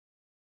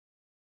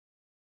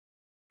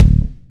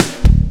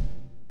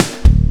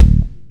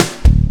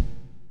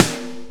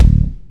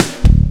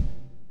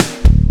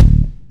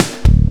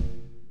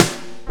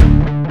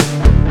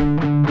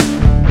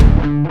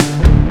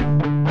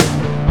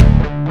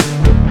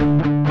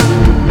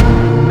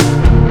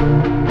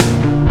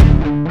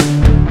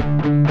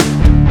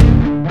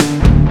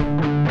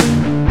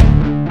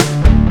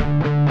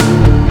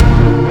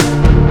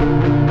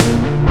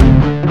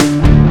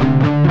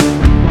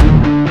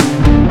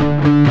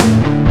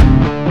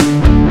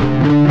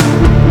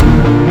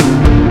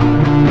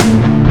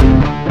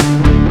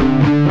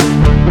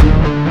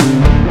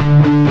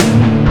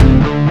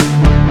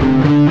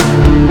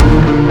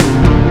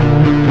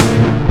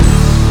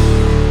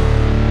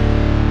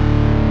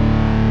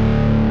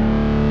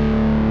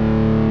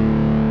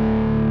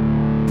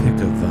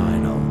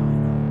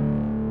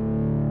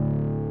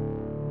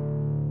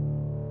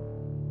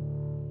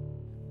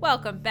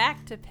Welcome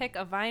back to Pick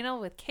a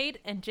Vinyl with Kate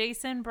and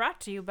Jason,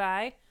 brought to you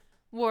by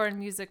Warren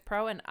Music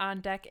Pro and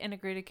On Deck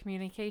Integrated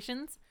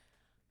Communications.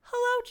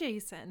 Hello,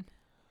 Jason.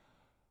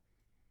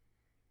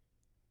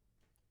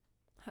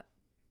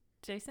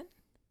 Jason?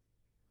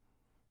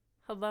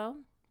 Hello?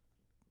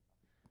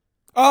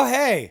 Oh,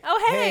 hey.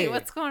 Oh, hey,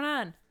 what's going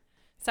on?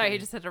 Sorry, he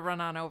just had to run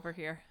on over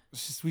here.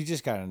 We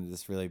just got into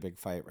this really big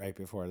fight right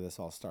before this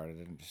all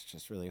started, and it's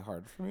just really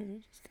hard for me to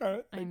just kind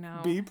of I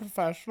know. be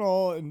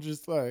professional and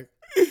just like.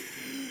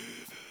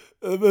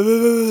 I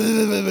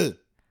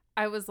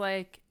was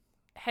like,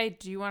 hey,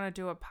 do you want to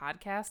do a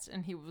podcast?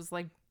 And he was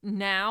like,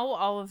 now,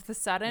 all of the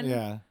sudden?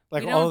 Yeah.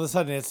 Like all of a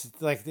sudden,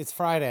 it's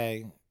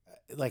Friday,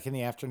 like in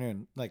the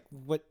afternoon. Like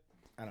what?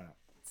 I don't know.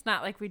 It's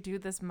not like we do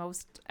this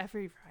most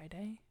every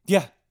Friday.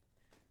 Yeah.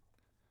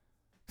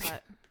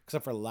 But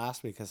Except for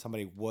last week because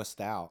somebody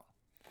wussed out.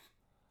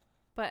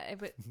 But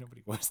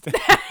Nobody wussed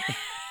out.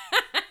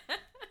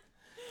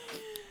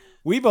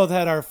 We both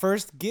had our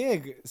first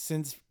gig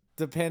since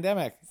the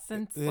pandemic.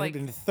 Since it had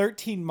been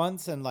 13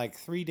 months and like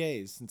 3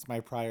 days since my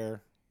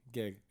prior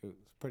gig. It was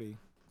pretty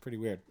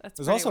weird. That's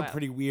it was pretty also wild.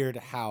 pretty weird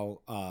how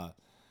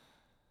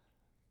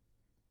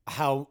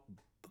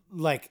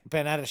like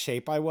bent out of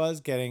shape I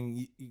was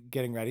getting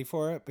ready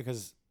for it,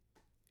 because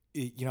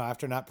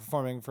after not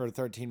performing for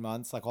 13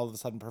 months, like all of a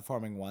sudden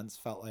performing once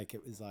felt like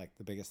it was like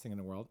the biggest thing in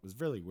the world. It was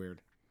really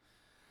weird.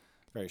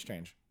 Very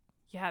strange.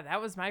 yeah, that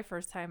was my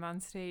first time on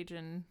stage,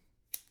 and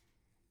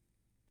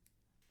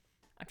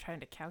I'm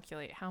trying to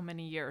calculate how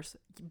many years,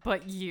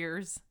 but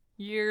years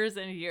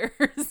and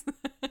years.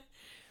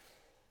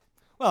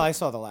 Well, I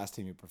saw the last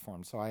time you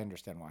performed, so I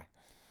understand why.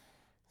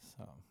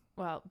 So.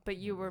 Well, but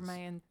you were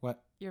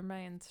What? You're my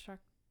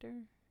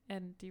instructor,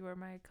 and you were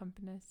my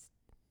accompanist.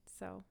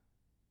 So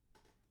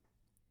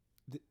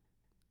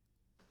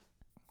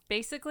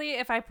basically,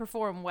 if I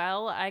perform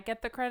well, I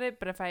get the credit,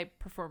 but if I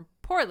perform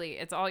poorly,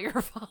 it's all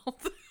your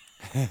fault.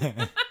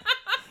 The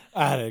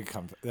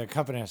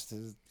accompanist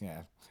is,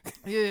 yeah.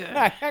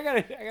 Yeah. I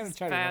gotta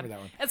try to remember that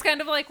one. It's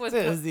kind of like with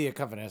It was the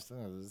accompanist. It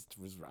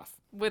was rough.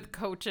 with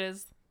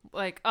coaches.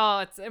 Like,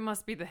 oh, it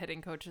must be the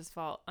hitting coach's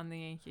fault on the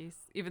Yankees,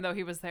 even though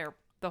he was there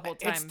the whole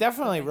time. It's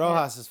definitely that they hit.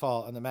 Rojas's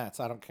fault on the Mets.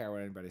 I don't care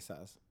what anybody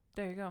says.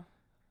 There you go.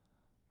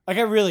 Like,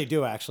 I really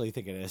do actually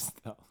think it is,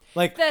 though.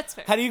 Like, That's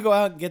fair. how do you go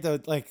out and get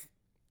the, like,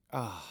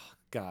 oh,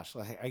 gosh.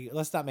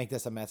 Let's not make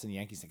this a Mets and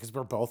Yankees thing, because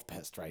we're both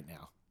pissed right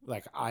now.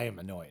 Like, I am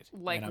annoyed.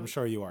 Like, and I'm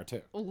sure you are,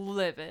 too.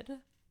 Livid.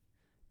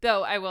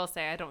 Though I will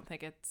say I don't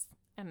think it's,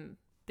 in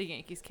the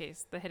Yankees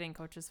case, the hitting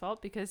coach's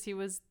fault, because he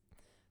was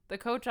the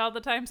coach all the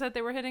times that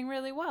they were hitting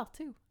really well,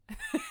 too.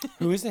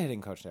 Who is the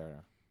hitting coach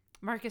there?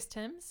 Marcus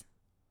Timms.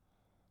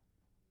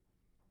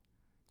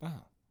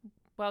 Oh.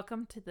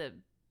 Welcome to the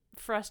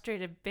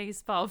frustrated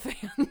baseball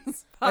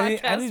fans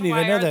podcast. I didn't even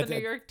Why know are that. the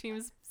New York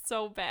teams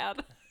so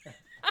bad?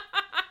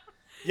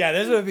 Yeah,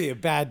 this would be a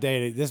bad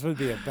day. This would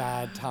be a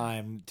bad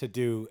time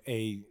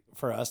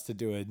for us to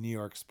do a New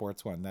York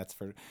sports one.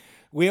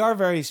 We are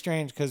very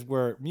strange because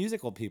we're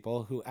musical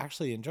people who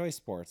actually enjoy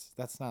sports.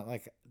 That's not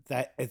like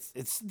that.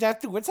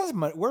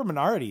 We're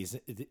minorities,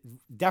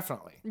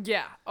 definitely.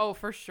 Yeah. Oh,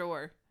 for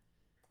sure.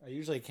 I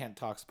usually can't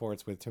talk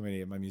sports with too many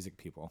of my music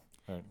people.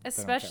 They don't care.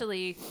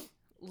 Especially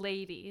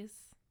ladies,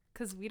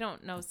 because we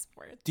don't know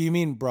sports. Do you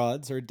mean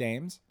broads or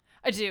dames?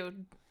 I do.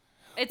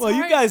 It's Well,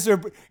 hard. you guys are,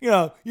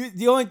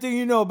 the only thing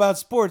you know about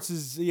sports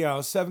is,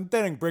 seventh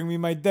inning, bring me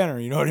my dinner.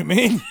 You know what I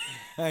mean?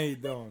 How you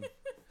doing?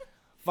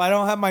 If I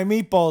don't have my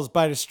meatballs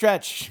by the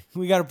stretch,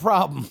 we got a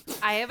problem.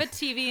 I have a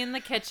TV in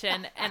the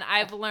kitchen, and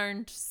I've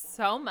learned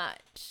so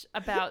much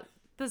about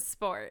the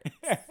sport.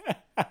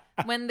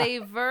 When they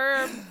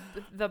verb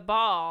the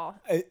ball,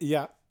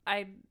 Yeah.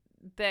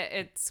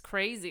 it's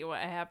crazy what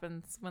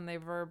happens when they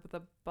verb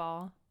the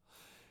ball.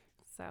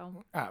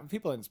 So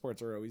People in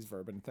sports are always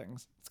verbing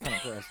things. It's kind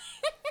of gross.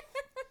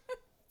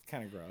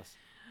 Kind of gross.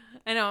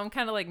 I know, I'm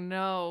kind of like,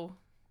 no.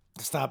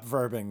 Stop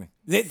verbing.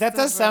 That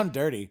does sound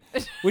dirty.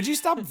 Would you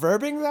stop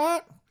verbing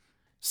that?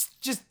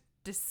 Just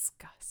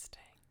Disgusting.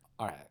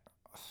 all right.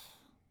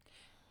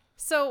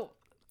 So,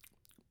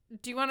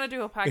 do you want to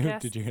do a podcast?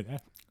 Did you hear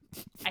that?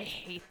 I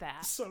hate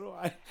that. So do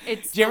I.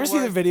 It's Did you ever see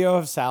the worst. video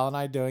of Sal and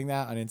I doing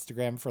that on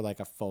Instagram for like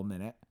a full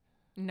minute?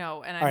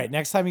 No, and All right,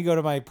 next time you go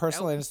to my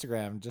personal Nope.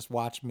 Instagram, just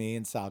watch me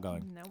and Sal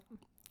going.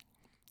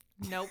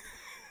 Nope.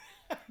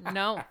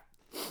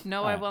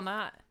 No, I will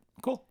not.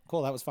 Cool.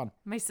 That was fun.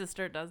 My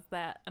sister does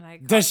that,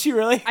 and Does she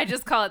really? I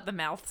just call it the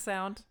mouth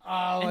sound.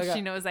 Oh my And she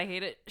God. knows I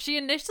hate it. She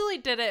initially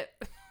did it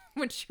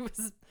when she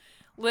was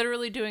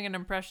literally doing an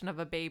impression of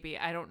a baby.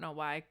 I don't know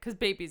why, because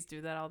babies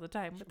do that all the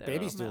time. With their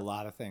Babies do little a mouth.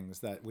 lot of things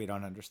that we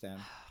don't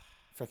understand.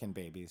 Freaking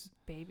babies.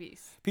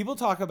 Babies. People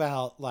talk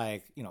about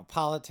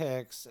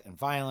politics and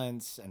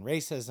violence and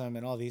racism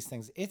and all these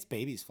things. It's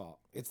babies' fault.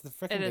 It's the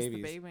freaking It is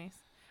babies. the babies.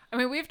 I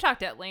mean, we've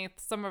talked at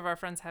length. Some of our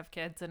friends have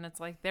kids, and it's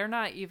like they're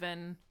not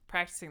even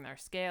practicing their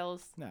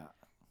scales. No.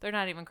 They're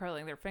not even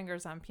curling their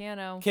fingers on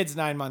piano. Kid's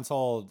 9 months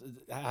old.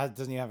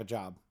 Doesn't even have a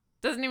job.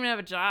 Doesn't even have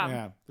a job.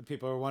 Yeah. The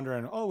people are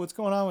wondering, what's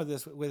going on with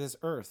this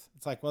Earth?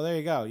 It's like, well, there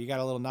you go. You got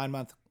a little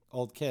 9-month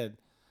old kid.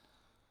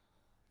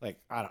 Like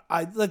I don't.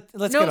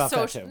 Let's no get off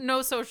that social, too.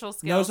 no social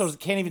skills. No social.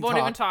 Can't even Won't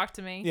talk. even talk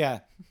to me. Yeah,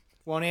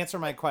 won't answer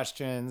my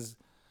questions.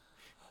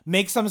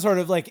 Make some sort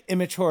of like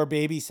immature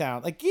baby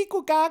sound, like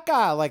geeko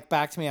gaga, like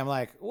back to me. I'm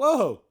like,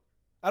 whoa,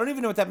 I don't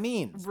even know what that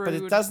means, but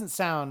it Rude. doesn't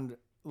sound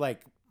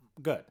like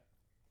good.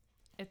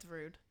 It's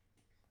rude.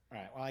 All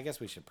right. Well, I guess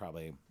we should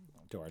probably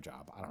do our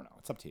job. I don't know.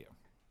 It's up to you.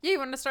 Yeah, you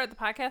want to start the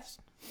podcast?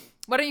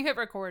 Why don't you hit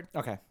record?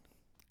 Okay.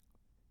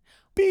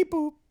 Beep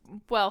boop.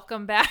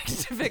 Welcome back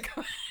to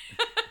Bitcoin.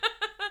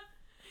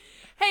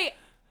 Hey,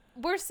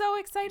 we're so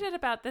excited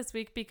about this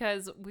week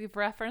because we've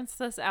referenced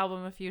this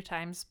album a few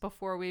times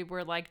before we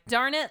were like,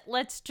 darn it,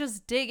 let's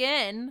just dig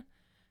in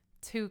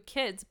to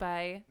Kids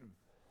by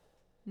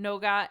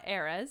Noga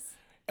Erez.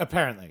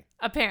 Apparently.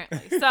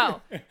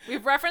 So,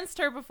 we've referenced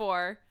her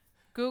before.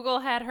 Google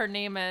had her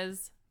name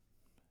as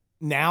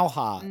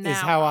Nauha is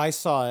how I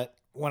saw it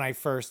when I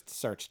first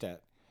searched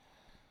it.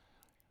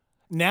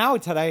 Now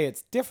today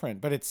it's different,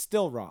 but it's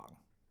still wrong.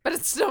 But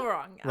it's still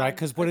wrong. Right?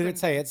 Because what did it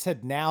say? It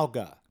said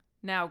Nauga.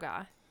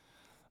 Nauga.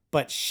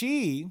 But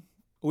she,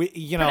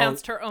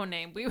 pronounced her own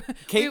name.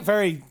 Kate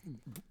very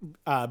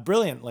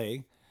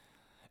brilliantly.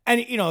 And,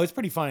 it's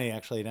pretty funny,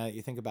 actually, now that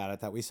you think about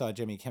it, that we saw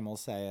Jimmy Kimmel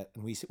say it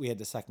and we had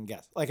to second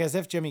guess. Like, as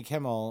if Jimmy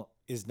Kimmel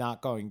is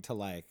not going to,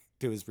 like,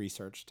 do his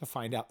research to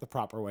find out the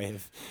proper way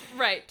of...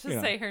 Right,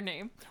 say her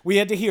name. We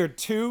had to hear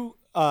two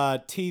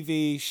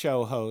TV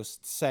show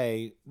hosts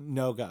say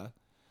Noga.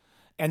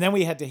 And then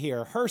we had to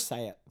hear her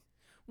say it.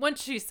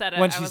 Once she said it,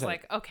 I was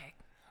like, okay.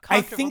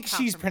 I think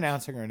she's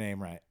pronouncing her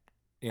name right.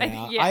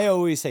 Yeah. Yeah. I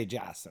always say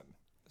Jason.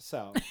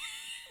 So.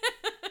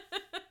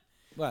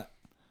 What?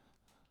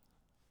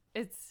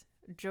 It's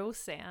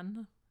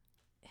Josan.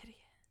 Idiot.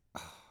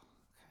 Oh,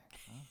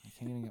 okay. Well, I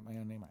can't even get my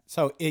own name right.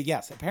 So,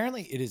 yes,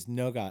 apparently it is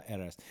Noga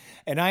Erez.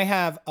 And I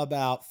have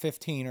about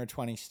 15 or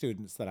 20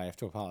 students that I have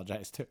to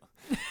apologize to.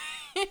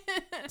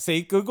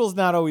 See, Google's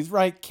not always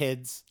right,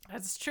 kids.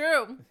 That's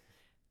true.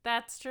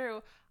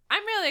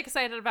 I'm really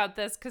excited about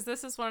this because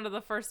this is one of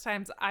the first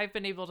times I've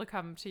been able to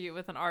come to you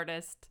with an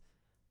artist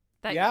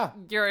that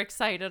you're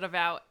excited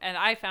about. And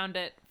I found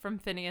it from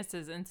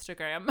Phineas's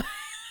Instagram.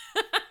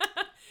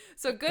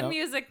 So good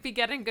music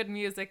begetting good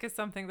music is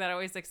something that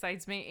always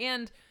excites me.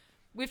 And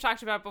we've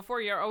talked about before,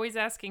 you're always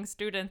asking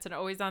students and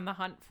always on the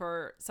hunt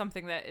for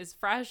something that is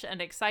fresh and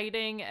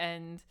exciting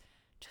and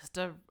just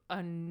a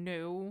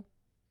new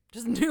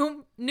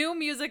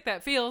music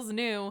that feels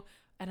new.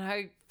 And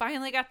I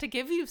finally got to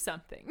give you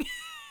something.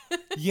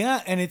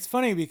 Yeah, and it's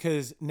funny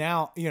because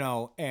now,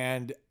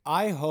 and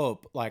I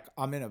hope, like,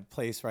 I'm in a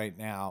place right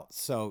now.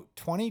 So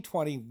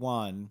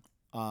 2021,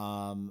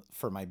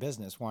 for my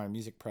business, Warren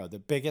Music Pro, the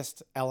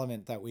biggest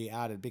element that we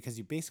added, because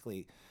you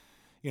basically,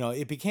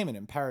 it became an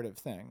imperative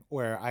thing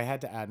where I had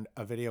to add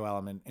a video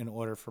element in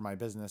order for my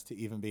business to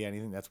even be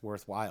anything that's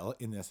worthwhile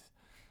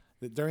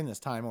during this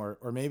time or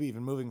maybe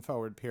even moving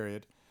forward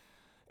period.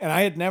 And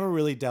I had never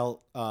really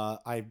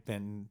I've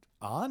been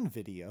on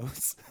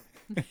videos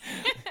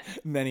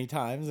many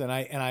times. And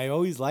I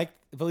always liked,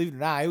 believe it or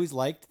not, I always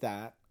liked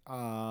that,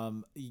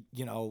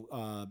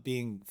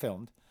 being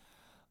filmed.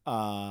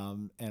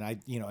 And I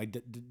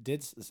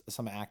did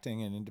some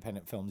acting in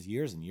independent films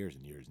years and years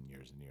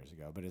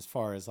ago. But as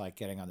far as like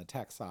getting on the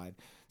tech side,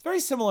 it's very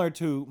similar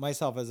to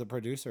myself as a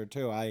producer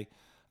too. I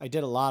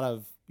did a lot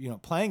of,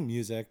 playing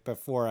music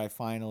before I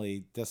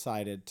finally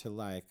decided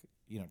to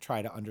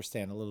try to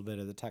understand a little bit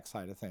of the tech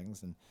side of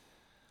things. And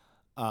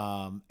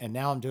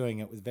now I'm doing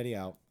it with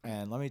video.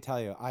 And let me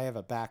tell you, I have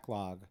a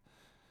backlog.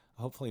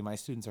 Hopefully my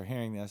students are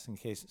hearing this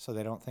so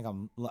they don't think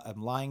I'm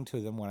lying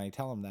to them when I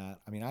tell them that.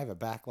 I mean, I have a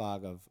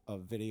backlog of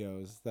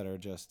videos that are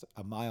just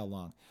a mile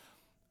long.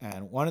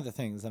 And one of the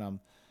things that I'm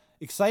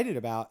excited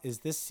about is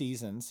this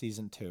season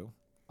 2,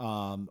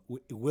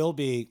 will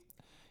be,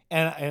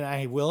 and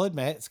I will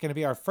admit it's going to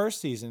be our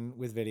first season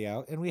with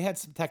video, and we had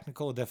some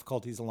technical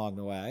difficulties along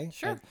the way.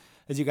 Sure.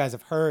 As you guys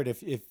have heard,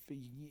 if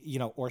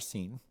or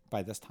seen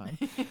by this time,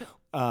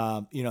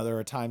 there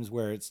are times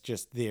where it's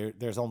just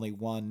there's only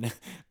one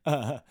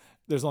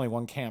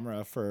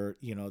camera for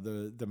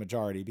the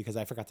majority, because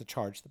I forgot to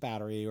charge the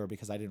battery, or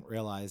because I didn't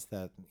realize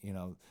that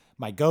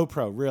my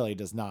GoPro really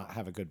does not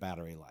have a good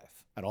battery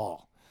life at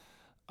all.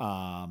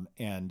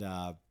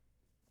 There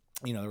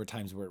were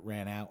times where it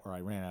ran out, or I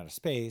ran out of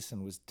space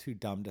and was too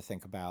dumb to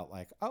think about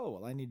like, oh,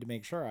 well, I need to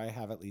make sure I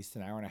have at least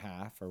an hour and a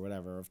half or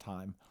whatever of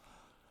time.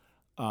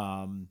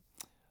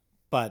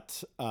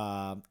 But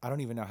I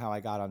don't even know how I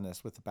got on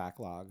this with the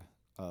backlog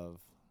of.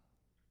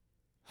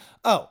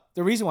 Oh,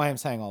 the reason why I'm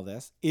saying all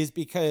this is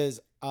because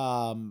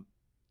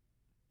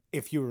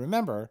if you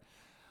remember,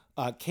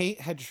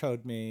 Kate had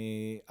showed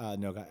me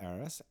Noga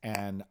Erez,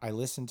 and I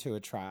listened to a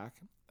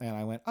track and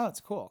I went, oh,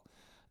 it's cool.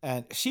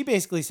 And she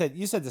basically said,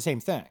 you said the same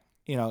thing.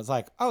 It's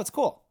like, oh, it's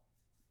cool.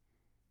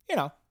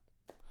 And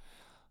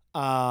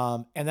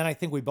then I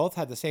think we both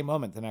had the same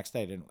moment the next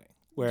day, didn't we?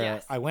 Where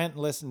yes. I went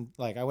and listened,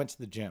 like I went to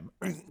the gym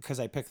because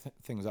I pick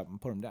things up and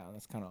put them down.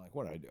 That's kind of like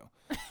what I do.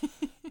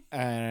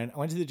 And I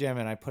went to the gym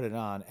and I put it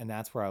on, and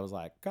that's where I was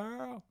like,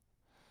 girl.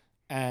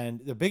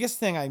 And the biggest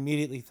thing I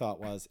immediately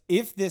thought was,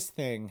 if this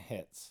thing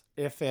hits,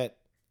 if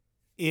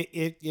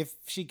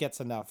she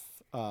gets enough,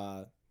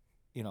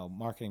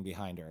 marketing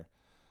behind her,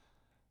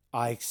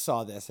 I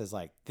saw this as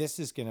like, this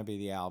is going to be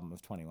the album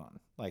of 21.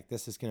 Like,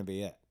 this is going to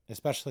be it.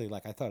 Especially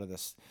like I thought of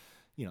this,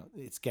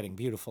 it's getting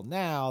beautiful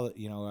now.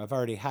 I've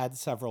already had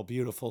several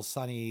beautiful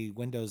sunny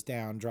windows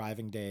down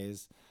driving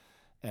days.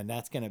 And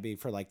that's going to be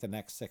for like the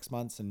next 6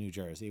 months in New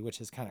Jersey,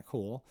 which is kind of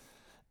cool.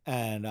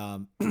 And,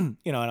 and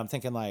I'm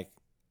thinking like,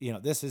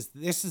 this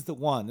is the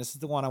one. This is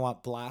the one I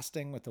want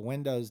blasting with the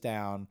windows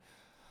down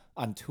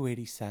on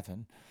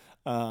 287.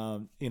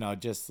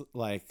 Just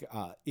like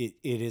it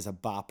is a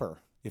bopper,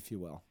 if you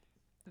will.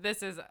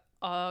 This is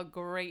a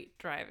great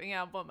driving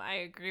album. I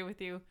agree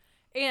with you.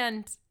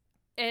 And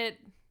I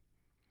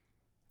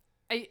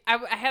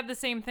had the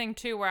same thing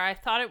too, where I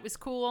thought it was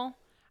cool.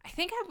 I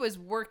think I was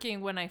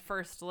working when I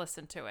first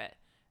listened to it.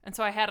 And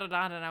so I had it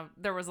on, and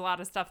there was a lot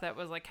of stuff that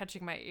was like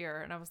catching my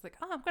ear. And I was like,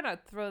 oh, I'm going to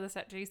throw this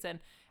at Jason.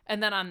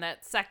 And then on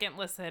that second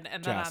listen,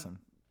 and then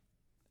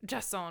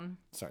Jason.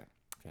 Sorry.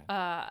 Okay.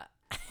 I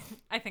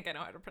think I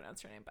know how to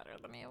pronounce your name better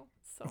than you.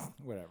 So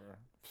whatever.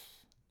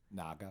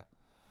 Naga.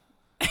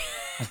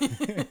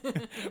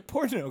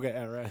 Poor Noga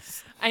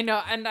Eres. I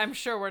know, and I'm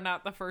sure we're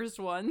not the first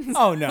ones.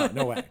 Oh, no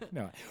way.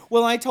 No way.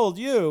 Well, I told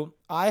you,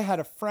 I had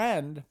a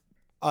friend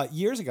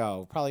years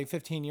ago, probably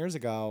 15 years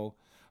ago.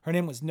 Her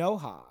name was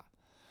Noha.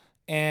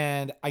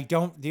 And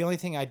the only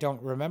thing I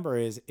don't remember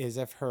is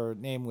if her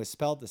name was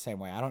spelled the same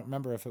way. I don't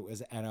remember if it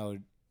was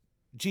Noga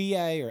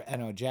or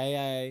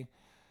Noja.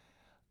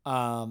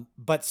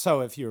 But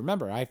so if you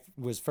remember, I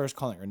was first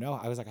calling her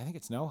Noha. I was like, I think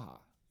it's Noha,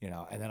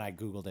 and then I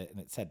Googled it and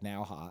it said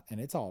Nauha,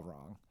 and it's all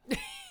wrong.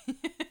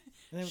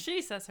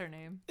 She says her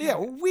name. Yeah,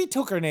 we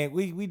took her name.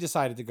 We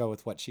decided to go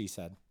with what she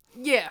said.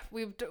 Yeah,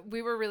 we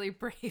were really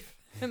brave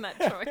in that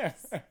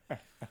choice.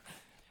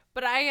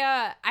 But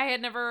I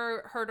had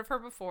never heard of her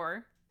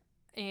before,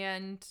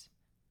 and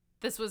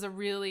this was a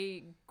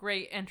really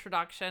great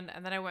introduction.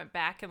 And then I went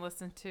back and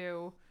listened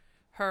to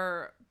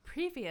her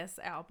previous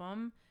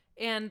album.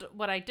 And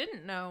what I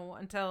didn't know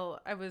until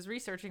I was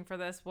researching for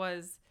this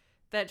was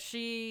that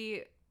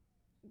she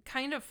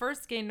kind of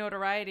first gained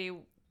notoriety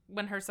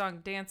when her song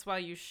Dance While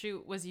You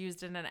Shoot was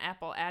used in an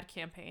Apple ad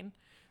campaign,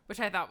 which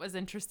I thought was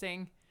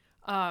interesting.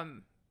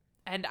 And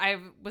I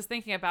was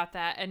thinking about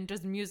that and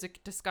just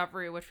music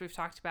discovery, which we've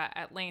talked about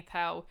at length,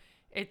 how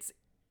it's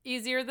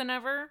easier than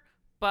ever,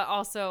 but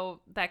also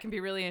that can be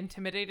really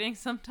intimidating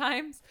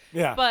sometimes.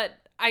 Yeah. But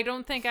I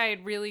don't think I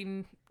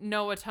really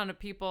know a ton of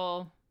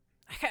people.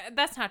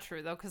 That's not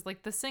true, though, because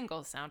like the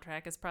single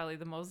soundtrack is probably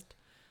the most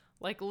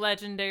like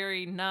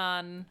legendary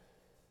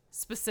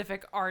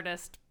non-specific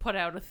artist put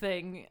out a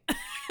thing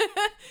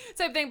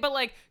type thing. But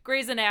like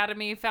Grey's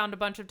Anatomy found a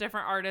bunch of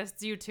different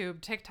artists,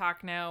 YouTube,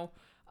 TikTok now.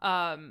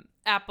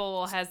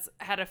 Apple has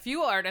had a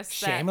few artists.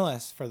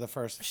 Shameless for the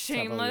first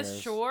several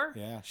years. Sure.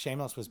 Yeah,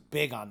 Shameless was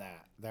big on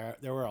that.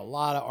 There were a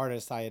lot of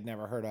artists I had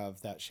never heard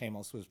of that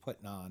Shameless was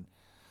putting on.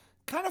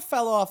 Kind of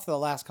fell off the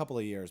last couple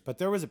of years, but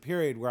there was a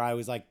period where I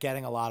was like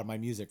getting a lot of my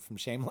music from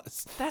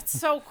Shameless. That's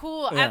so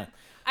cool. Yeah.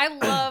 I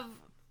love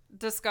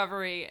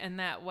discovery in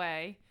that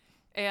way.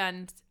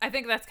 And I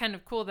think that's kind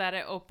of cool that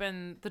it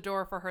opened the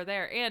door for her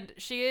there. And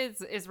she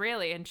is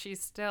Israeli and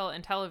she's still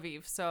in Tel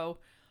Aviv. So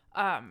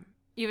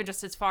even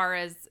just as far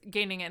as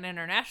gaining an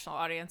international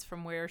audience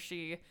from where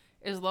she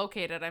is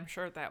located, I'm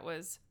sure that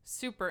was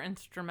super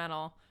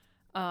instrumental.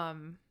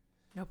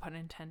 No pun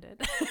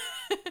intended.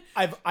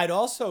 I'd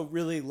also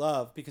really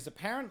love, because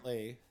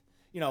apparently,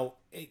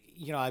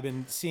 I've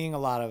been seeing a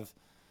lot of,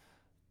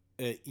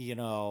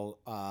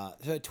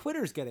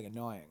 Twitter's getting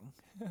annoying.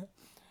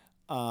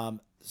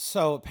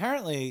 So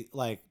apparently,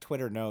 like,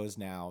 Twitter knows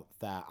now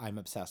that I'm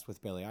obsessed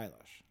with Billie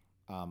Eilish.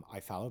 I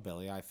follow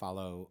Billie. I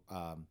follow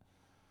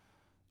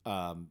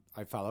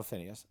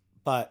Phineas.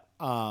 But,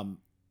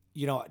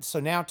 so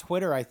now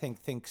Twitter, I think,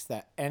 thinks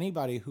that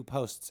anybody who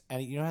posts how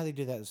they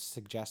do that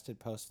suggested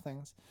post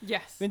things?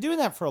 Yes. Been doing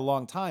that for a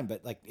long time,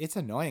 but like it's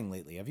annoying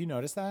lately. Have you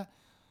noticed that?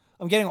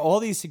 I'm getting all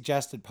these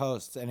suggested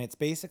posts, and it's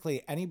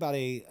basically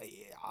anybody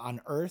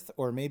on Earth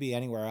or maybe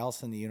anywhere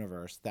else in the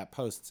universe that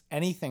posts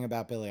anything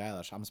about Billie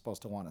Eilish, I'm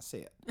supposed to want to see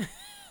it.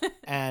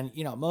 And,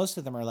 most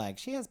of them are like,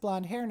 she has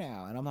blonde hair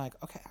now. And I'm like,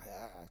 okay,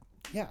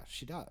 yeah,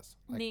 she does.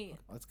 Like, neat.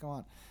 Let's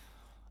go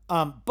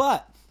on.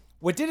 But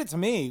what did it to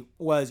me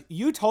was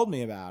you told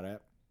me about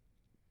it,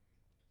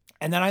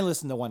 and then I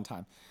listened to one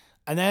time.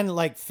 And then,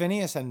 like,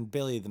 Phineas and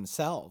Billie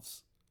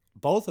themselves,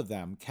 both of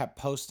them kept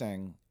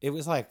posting. It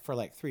was, like, for,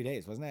 like, 3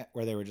 days, wasn't it?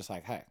 Where they were just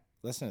like, hey,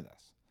 listen to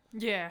this.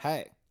 Yeah.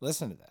 Hey,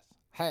 listen to this.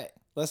 Hey,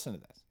 listen to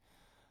this.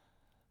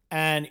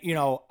 And,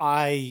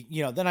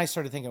 then I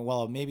started thinking,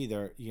 well, maybe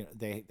they're,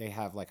 they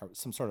have, like,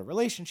 some sort of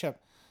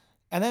relationship.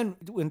 And then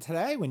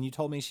when you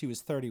told me she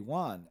was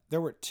 31,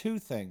 there were two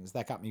things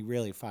that got me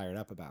really fired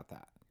up about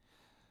that.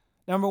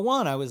 Number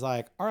one, I was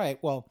like, all right,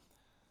 well,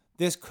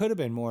 this could have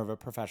been more of a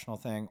professional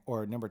thing.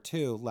 Or number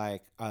two,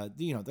 like,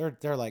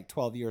 they're like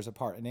 12 years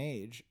apart in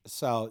age.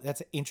 So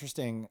that's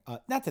interesting.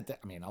 Not that,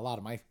 a lot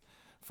of my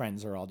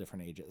friends are all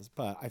different ages.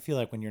 But I feel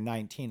like when you're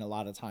 19, a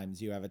lot of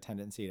times you have a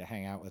tendency to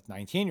hang out with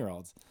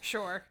 19-year-olds.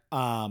 Sure.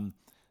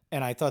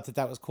 And I thought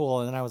that was cool.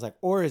 And then I was like,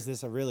 or is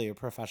this really a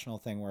professional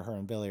thing where her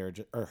and Billy or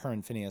her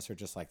and Phineas are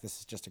just like, this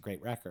is just a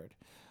great record.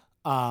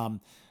 But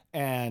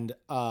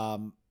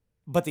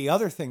the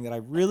other thing that I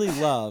really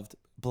loved,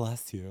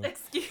 bless you.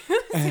 Excuse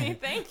me,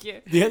 thank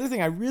you. The other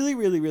thing I really,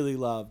 really, really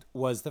loved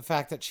was the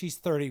fact that she's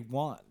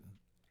 31.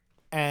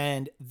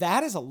 And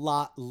that is a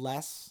lot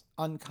less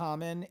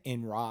uncommon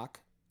in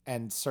rock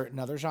and certain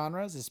other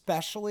genres,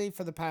 especially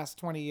for the past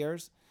 20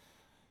 years.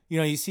 You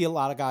know, you see a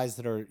lot of guys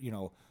that are,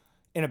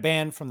 in a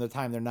band from the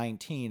time they're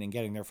 19 and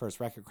getting their first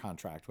record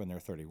contract when they're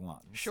 31.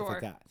 Sure. Stuff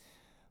like that.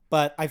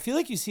 But I feel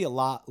like you see a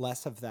lot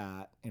less of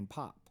that in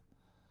pop,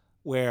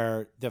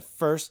 where the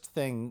first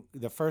thing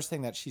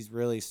that she's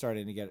really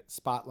starting to get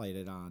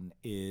spotlighted on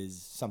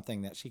is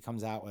something that she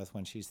comes out with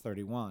when she's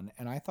 31.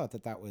 And I thought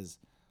that was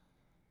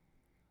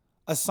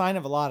a sign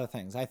of a lot of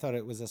things. I thought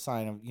it was a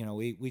sign of,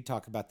 we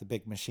talk about the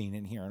big machine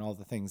in here and all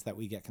the things that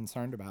we get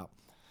concerned about.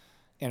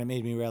 And it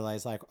made me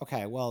realize, like,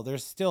 okay, well, there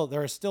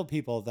are still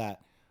people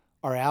that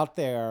are out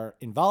there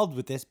involved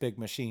with this big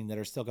machine that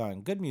are still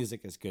going, good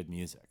music is good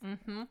music.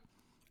 Mm-hmm.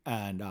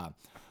 And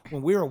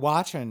when we were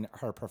watching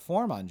her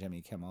perform on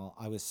Jimmy Kimmel,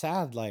 I was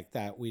sad like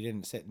that we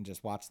didn't sit and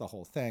just watch the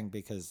whole thing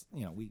because,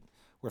 we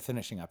were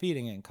finishing up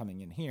eating and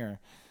coming in here.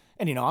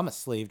 And, I'm a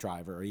slave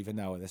driver, even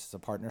though this is a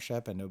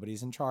partnership and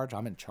nobody's in charge,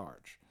 I'm in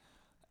charge.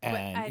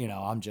 And,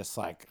 I'm just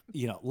like,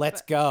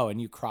 let's go.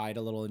 And you cried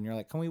a little and you're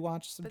like, can we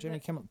watch some Jimmy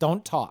Kimmel?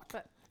 Don't talk.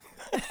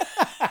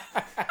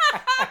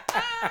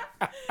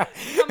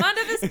 Come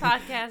onto this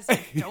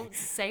podcast. Don't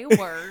say a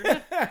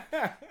word.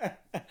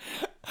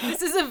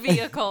 This is a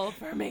vehicle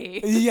for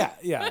me. Yeah.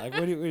 Like,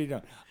 what are you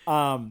doing?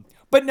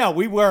 But no,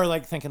 we were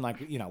like thinking like,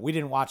 we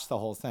didn't watch the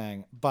whole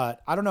thing.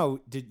 But I don't know.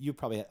 Did you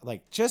probably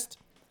like just?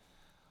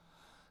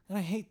 And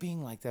I hate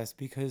being like this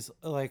because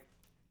like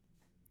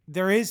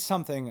there is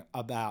something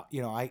about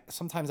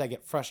sometimes I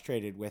get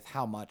frustrated with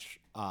how much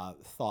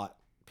thought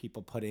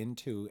people put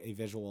into a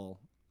visual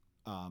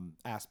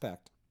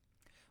aspect.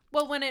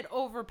 Well, when it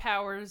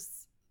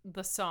overpowers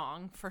the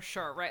song, for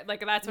sure, right?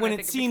 Like that's when I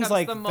think it seems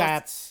like the most,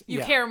 that's you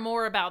care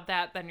more about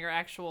that than your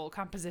actual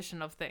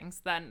composition of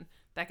things. Then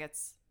that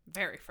gets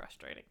very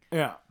frustrating.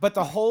 Yeah, but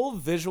the whole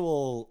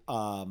visual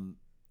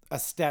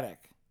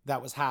aesthetic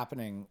that was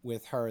happening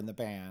with her and the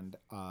band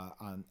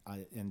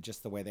and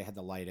just the way they had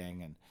the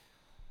lighting and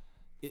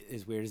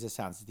as weird as it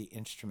sounds, the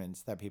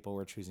instruments that people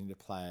were choosing to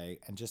play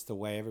and just the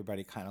way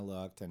everybody kind of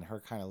looked and her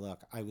kind of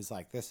look, I was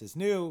like, this is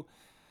new.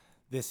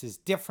 This is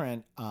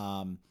different.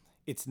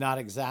 It's not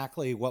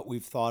exactly what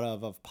we've thought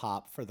of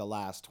pop for the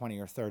last 20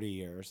 or 30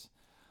 years.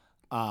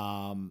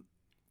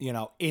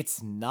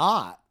 It's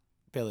not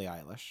Billie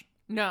Eilish.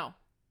 No.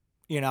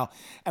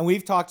 And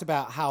we've talked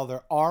about how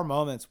there are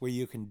moments where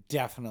you can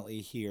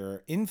definitely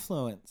hear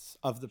influence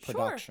of the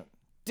production. Sure.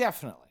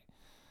 Definitely.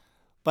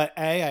 But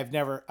I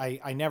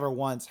never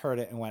once heard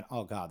it and went,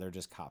 oh God, they're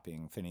just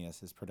copying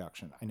Phineas's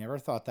production. I never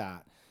thought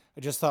that. I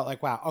just thought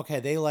like, wow,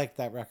 okay, they liked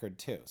that record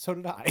too. So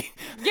did I.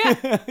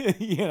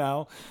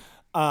 Yeah.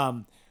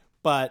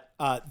 But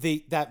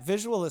that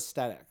visual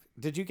aesthetic,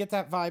 did you get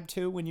that vibe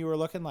too when you were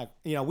looking like,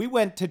 we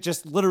went to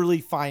just literally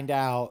find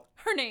out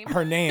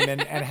her name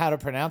and how to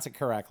pronounce it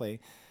correctly.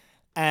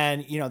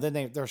 And,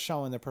 then they're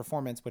showing the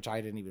performance, which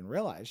I didn't even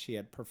realize she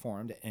had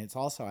performed. And it's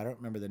also, I don't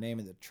remember the name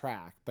of the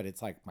track, but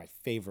it's like my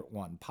favorite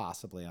one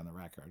possibly on the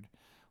record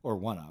or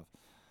one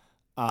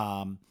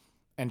of.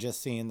 And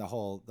just seeing the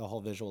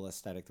whole visual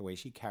aesthetic, the way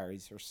she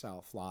carries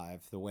herself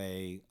live, the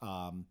way,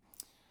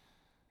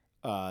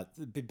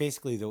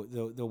 basically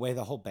the way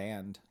the whole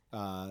band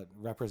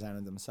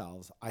represented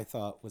themselves, I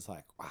thought was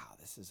like, wow,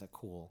 this is a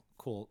cool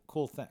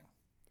thing.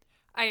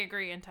 I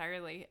agree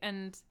entirely.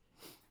 And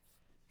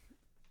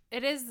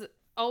it is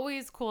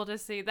always cool to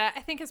see that.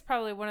 I think it's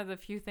probably one of the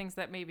few things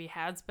that maybe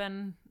has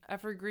been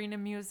evergreen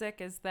in music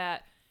is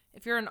that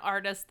if you're an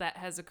artist that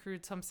has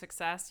accrued some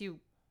success, you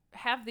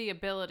have the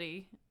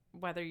ability,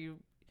 whether you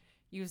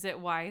use it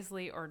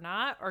wisely or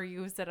not, or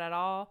use it at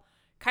all,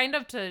 kind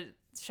of to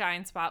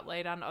shine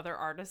spotlight on other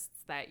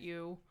artists that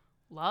you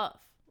love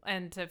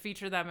and to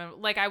feature them.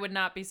 And like, I would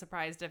not be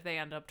surprised if they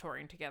end up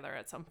touring together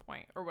at some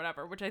point or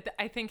whatever, which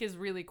I think is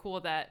really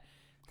cool. That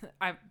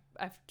I've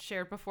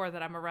shared before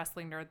that I'm a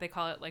wrestling nerd. They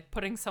call it like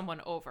putting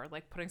someone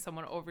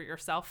over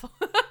yourself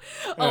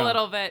a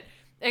little bit.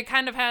 It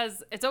kind of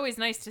it's always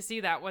nice to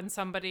see that when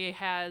somebody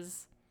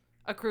has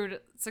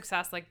accrued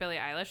success like Billie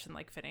Eilish and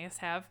like Phineas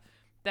have,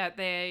 that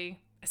they,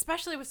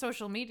 especially with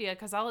social media,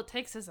 because all it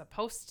takes is a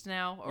post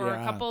now or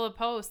a couple of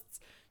posts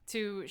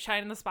to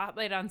shine the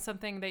spotlight on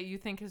something that you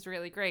think is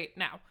really great.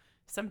 Now,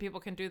 some people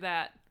can do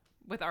that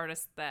with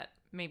artists that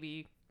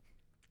maybe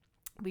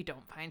we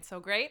don't find so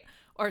great,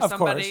 or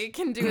somebody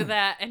can do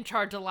that and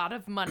charge a lot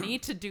of money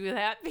to do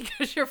that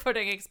because you're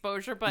putting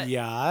exposure. But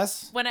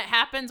yes, when it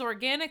happens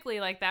organically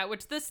like that,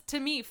 which this to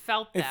me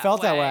felt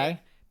that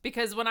way.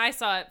 Because when I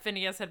saw it,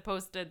 Phineas had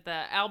posted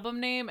the album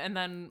name, and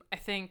then I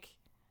think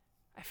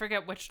I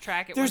forget which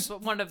track it was,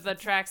 but one of the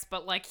tracks,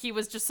 but like he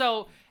was just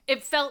so,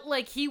 it felt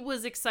like he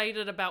was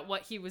excited about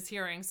what he was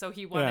hearing, so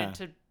he wanted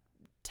to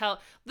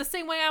tell the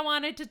same way I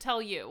wanted to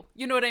tell you.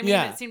 You know what I mean?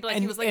 It seemed like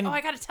he was like, oh,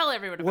 I got to tell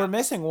everyone about We're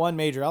missing one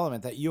major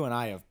element that you and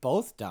I have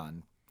both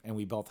done, and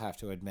we both have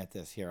to admit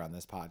this here on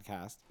this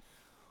podcast.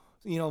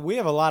 You know, we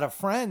have a lot of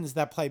friends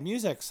that play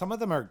music. Some of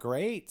them are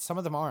great, some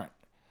of them aren't.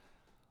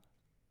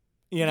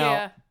 You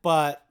know,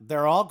 but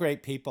they're all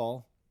great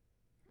people.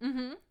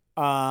 Mm-hmm.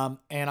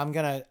 And I'm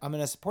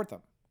gonna support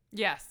them.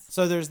 Yes.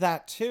 So there's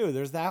that too.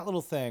 There's that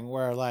little thing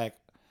where like,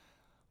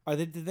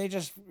 did they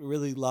just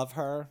really love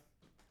her?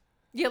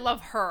 You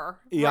love her.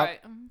 Yep. Right.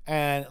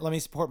 And let me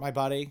support my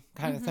buddy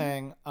kind of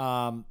thing.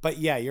 But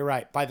yeah, you're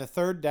right. By the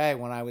third day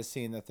when I was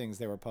seeing the things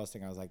they were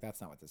posting, I was like,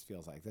 that's not what this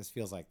feels like. This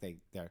feels like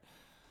they're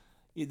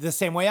the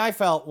same way I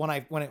felt when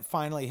it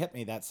finally hit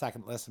me that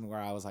second listen, where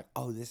I was like,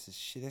 oh, this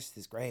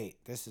is great.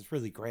 This is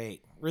really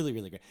great. Really,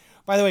 really great.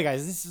 By the way,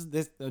 guys,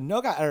 this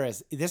Noga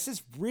Erez, this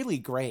is really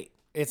great.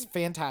 It's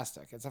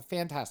fantastic. It's a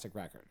fantastic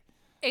record.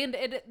 And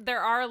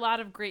there are a lot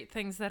of great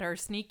things that are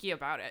sneaky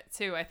about it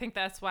too. I think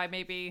that's why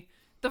maybe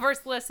the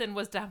first listen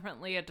was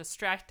definitely a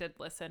distracted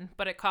listen,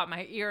 but it caught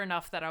my ear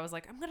enough that I was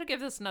like, I'm going to give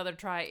this another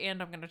try, and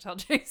I'm going to tell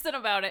Jason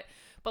about it.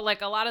 But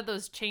like a lot of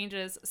those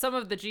changes, some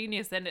of the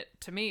genius in it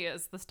to me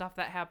is the stuff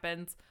that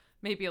happens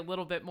maybe a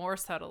little bit more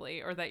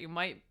subtly, or that you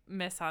might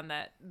miss on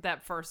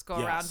that first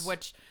go around,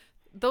 which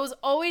those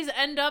always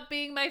end up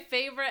being my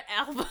favorite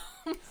albums.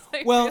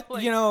 Well,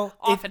 really, you know,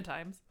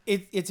 oftentimes.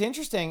 It's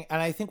interesting,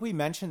 and I think we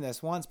mentioned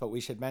this once, but we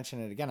should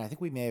mention it again. I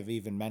think we may have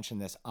even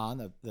mentioned this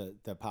on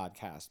the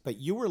podcast, but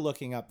you were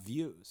looking up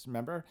views,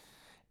 remember?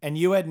 And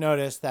you had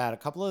noticed that a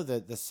couple of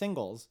the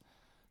singles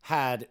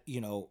had,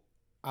 you know,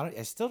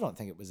 I still don't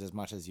think it was as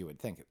much as you would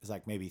think. It was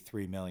like maybe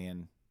 3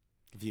 million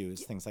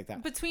views, things like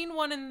that. Between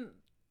 1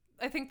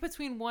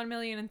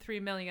 million and 3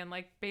 million,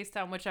 like based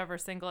on whichever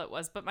single it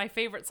was. But my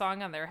favorite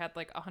song on there had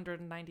like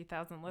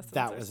 190,000 listens.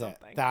 That was it.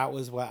 That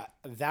was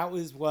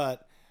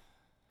what,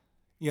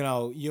 you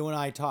know, you and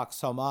I talk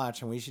so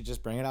much, and we should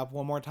just bring it up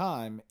one more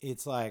time.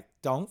 It's like,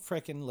 don't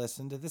fricking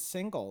listen to the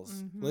singles.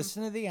 Mm-hmm.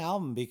 Listen to the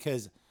album,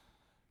 because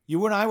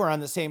you and I were on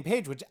the same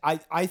page, which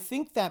I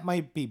think that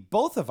might be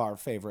both of our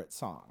favorite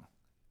song.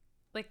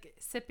 Like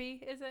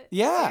Sippy, is it?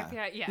 Yeah.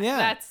 Yeah.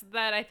 That's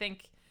that, I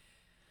think.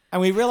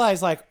 And we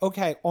realized, like,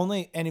 okay,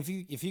 and if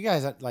you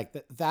guys like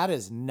that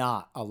is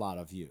not a lot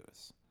of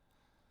views.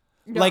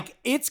 No. Like,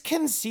 it's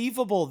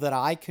conceivable that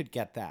I could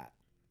get that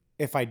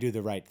if I do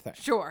the right thing.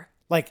 Sure.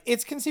 Like,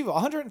 it's conceivable.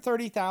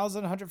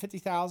 130,000,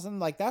 150,000,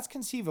 like, that's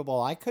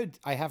conceivable.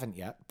 I haven't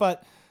yet,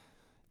 but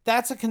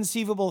that's a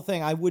conceivable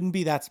thing. I wouldn't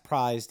be that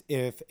surprised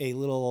if a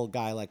little old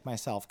guy like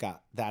myself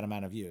got that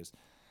amount of views.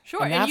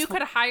 Sure, and you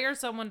could hire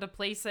someone to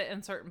place it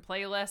in certain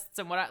playlists,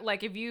 and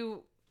like if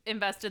you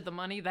invested the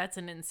money, that's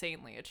an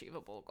insanely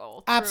achievable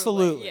goal.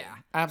 Absolutely. Yeah.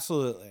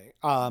 Absolutely.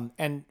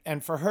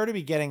 And for her to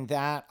be getting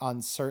that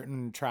on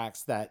certain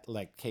tracks that,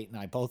 like, Kate and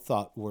I both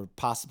thought were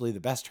possibly the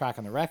best track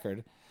on the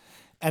record,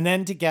 and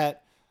then to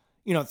get,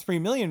 you know, 3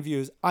 million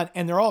views on,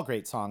 and they're all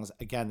great songs.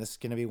 Again, this is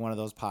going to be one of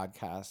those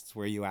podcasts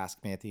where you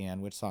ask me at the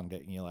end, which song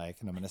didn't you like?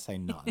 And I'm going to say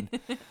none.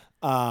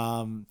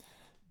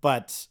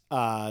 But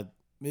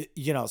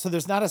you know, so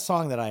there's not a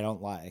song that I don't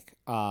like.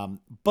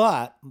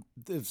 But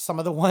some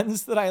of the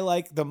ones that I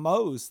like the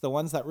most, the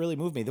ones that really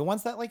move me, the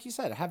ones that, like you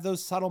said, have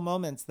those subtle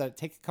moments that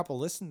take a couple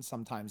listens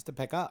sometimes to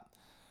pick up.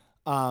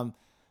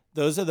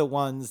 Those are the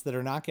ones that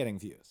are not getting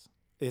views.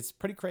 It's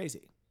pretty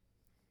crazy.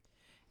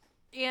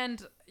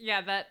 And yeah,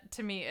 that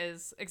to me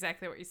is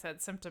exactly what you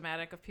said,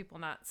 symptomatic of people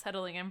not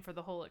settling in for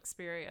the whole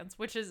experience,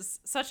 which is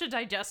such a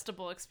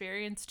digestible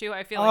experience too.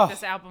 I feel like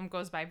this album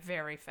goes by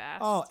very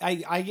fast. Oh,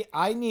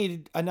 I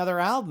need another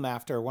album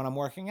after when I'm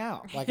working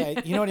out. Like,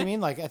 you know what I mean?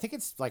 Like, I think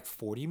it's like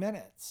 40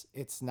 minutes.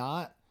 It's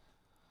not,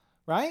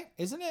 right?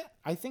 Isn't it?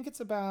 I think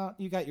it's about,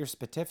 you got your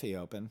Spotify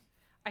open.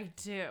 I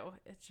do.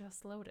 It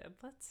just loaded.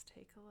 Let's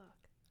take a look.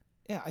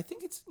 Yeah, I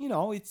think it's, you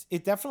know,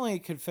 it definitely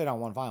could fit on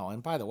one vinyl.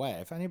 And by the way,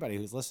 if anybody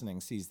who's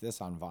listening sees this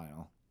on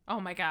vinyl.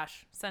 Oh my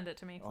gosh, send it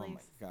to me, please. Oh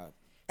my God.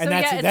 And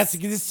that's see,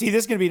 this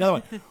is going to be another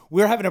one.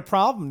 We're having a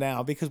problem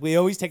now because we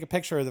always take a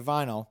picture of the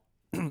vinyl,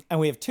 and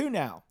we have two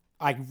now.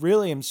 I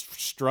really am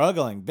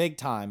struggling big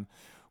time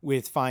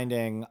with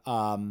finding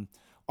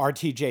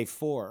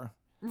RTJ4.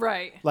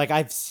 Right. Like,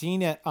 I've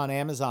seen it on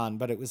Amazon,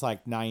 but it was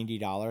like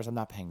 $90. I'm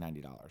not paying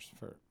 $90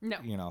 for,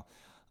 you know.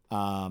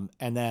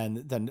 And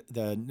then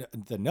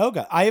the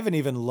Noga, I haven't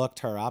even looked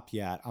her up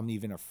yet. I'm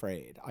even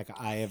afraid. Like,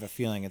 I have a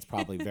feeling it's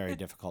probably very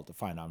difficult to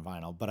find on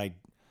vinyl, but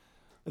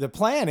the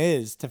plan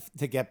is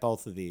to get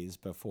both of these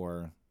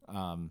before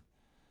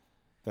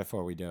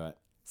we do it.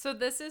 So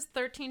this is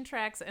 13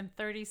 tracks and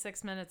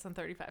 36 minutes and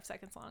 35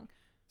 seconds long.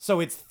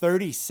 So it's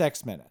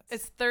 36 minutes.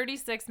 It's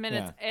 36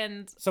 minutes. Yeah.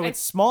 And so it's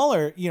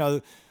smaller, you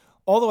know,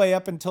 all the way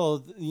up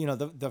until, you know,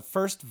 the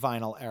first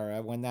vinyl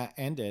era. When that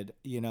ended,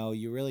 you know,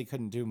 you really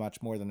couldn't do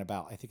much more than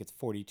about, I think it's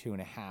 42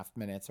 and a half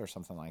minutes or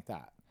something like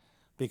that,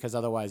 because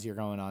otherwise you're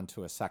going on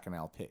to a second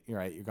LP,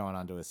 right? You're going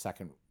on to a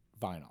second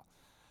vinyl.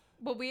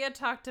 Well, we had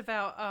talked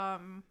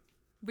about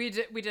we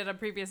did a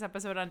previous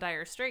episode on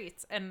Dire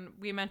Straits, and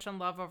we mentioned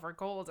Love Over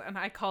Gold, and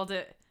I called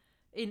it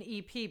an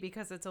EP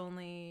because it's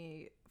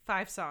only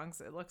 5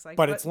 songs, it looks like.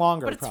 But it's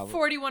longer, but it's probably.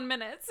 41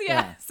 minutes.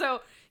 Yeah.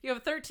 So you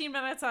have 13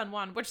 minutes on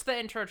one, which the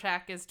intro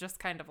track is just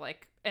kind of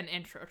like an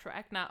intro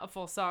track, not a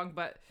full song,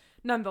 but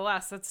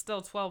nonetheless, it's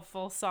still 12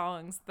 full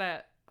songs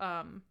that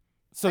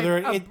so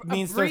it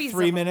means they're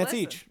 3 minutes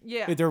each.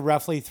 Yeah. They're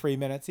roughly 3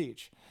 minutes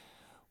each,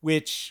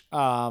 which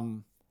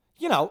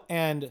you know,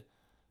 and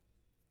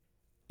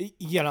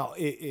you know,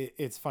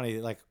 it's funny,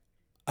 like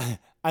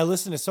I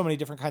listen to so many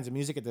different kinds of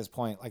music at this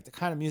point. Like the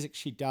kind of music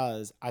she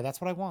does, that's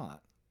what I want.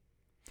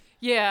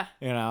 Yeah.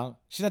 You know,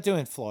 she's not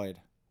doing Floyd.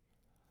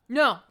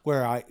 No.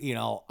 Where I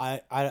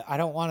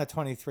don't want a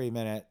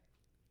 23-minute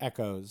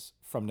Echoes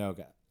from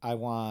Noga. I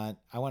want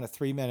a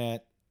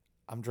 3-minute.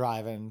 I'm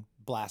driving,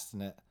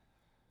 blasting it,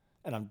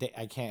 and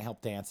I can't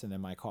help dancing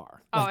in my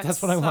car. Like,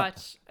 that's what I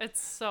want.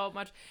 It's so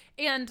much,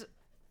 and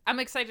I'm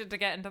excited to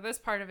get into this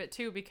part of it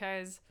too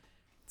because.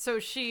 So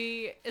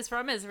she is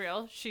from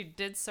Israel. She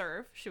did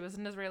serve. She was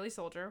an Israeli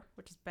soldier,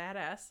 which is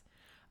badass.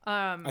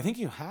 I think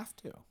you have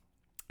to.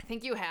 I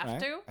think you have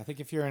to. I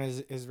think if you're an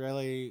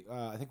Israeli,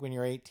 I think when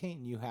you're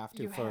 18, you have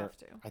to.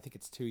 I think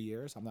it's 2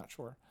 years. I'm not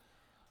sure.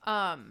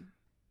 But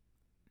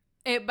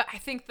I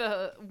think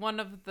one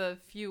of the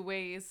few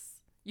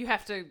ways you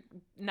have to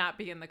not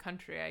be in the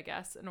country, I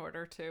guess, in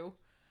order to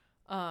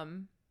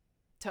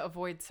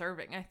avoid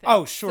serving. I think.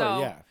 Oh,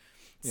 sure, yeah.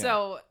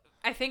 So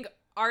I think.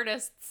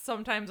 Artists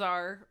sometimes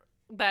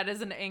that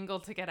is an angle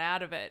to get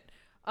out of it.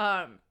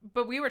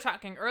 But we were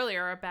talking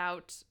earlier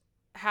about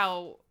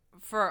how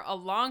for a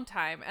long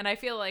time, and I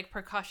feel like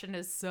percussion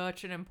is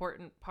such an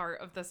important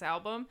part of this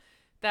album,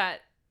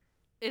 that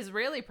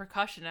Israeli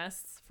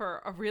percussionists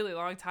for a really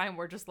long time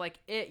were just like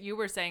you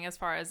were saying, as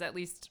far as at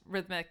least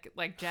rhythmic,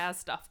 like jazz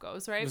stuff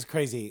goes, right? It was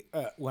crazy.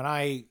 When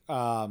I,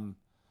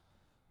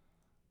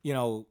 you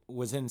know,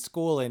 was in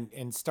school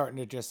and starting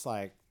to just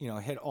like, you know,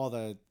 hit all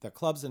the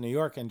clubs in New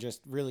York and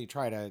just really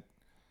try to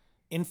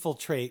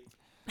infiltrate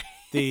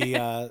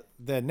the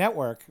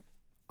network.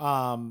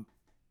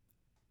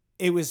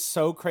 It was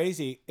so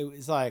crazy. It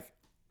was like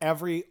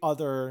every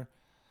other,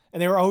 and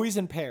they were always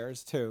in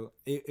pairs too.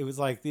 It was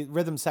like the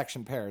rhythm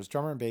section pairs,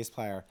 drummer and bass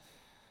player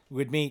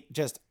would meet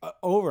just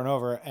over and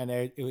over. And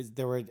I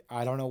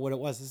don't know what it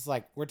was. This is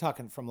like, we're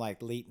talking from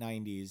like late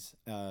 90s,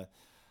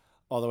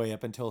 all the way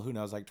up until who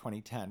knows, like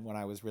 2010, when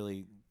I was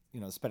really, you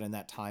know, spending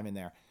that time in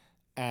there.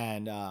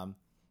 And,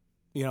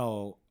 you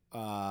know,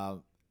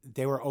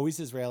 they were always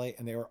Israeli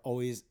and they were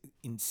always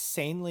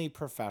insanely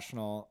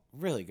professional,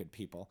 really good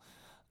people.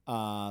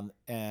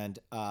 And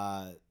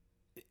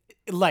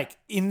like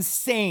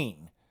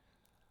insane,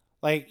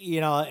 like, you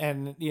know,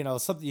 and, you know,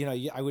 something, you know,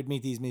 I would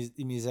meet these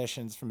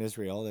musicians from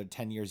Israel. They're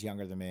 10 years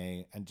younger than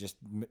me and just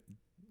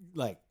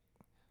like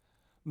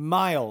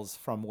miles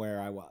from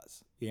where I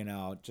was. You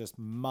know, just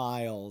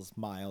miles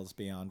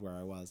beyond where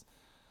I was.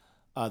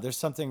 There's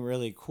something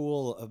really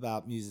cool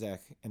about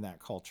music in that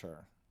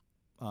culture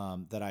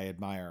that I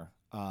admire.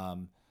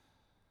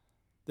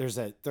 There's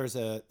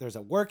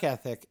a work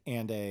ethic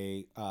and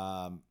a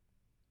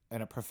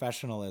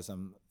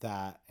professionalism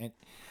that, and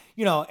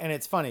you know, and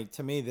it's funny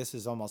to me. This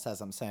is almost,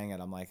 as I'm saying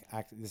it, I'm like,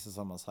 this is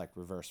almost like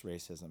reverse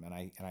racism, and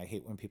I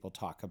hate when people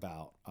talk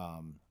about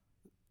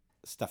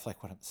stuff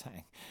like what I'm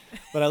saying,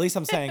 but at least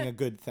I'm saying a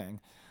good thing.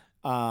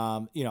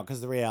 You know, because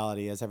the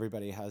reality is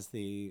everybody has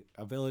the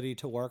ability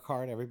to work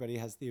hard. Everybody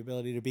has the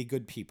ability to be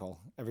good people.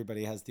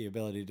 Everybody has the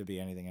ability to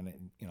be anything.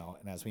 And, you know,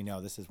 and as we know,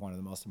 this is one of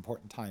the most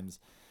important times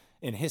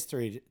in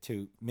history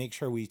to make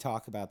sure we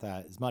talk about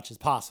that as much as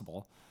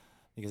possible,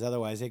 because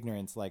otherwise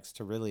ignorance likes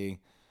to really,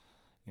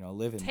 you know,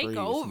 live and breathe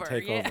and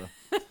take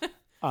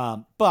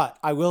over. But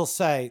I will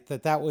say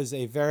that was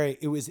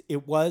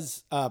it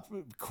was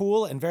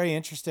cool and very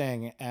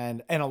interesting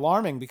and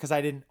alarming because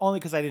I didn't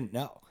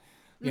know.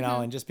 You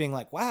know, and just being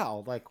like,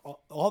 wow, like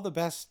all the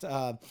best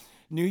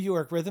New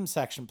York rhythm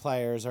section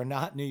players are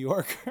not New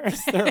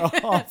Yorkers. They're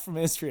all from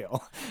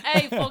Israel.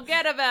 Hey,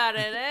 forget about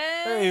it.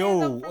 Hey,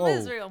 from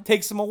Israel.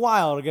 Takes them a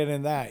while to get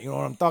in that. You know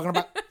what I'm talking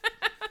about?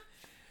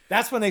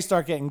 That's when they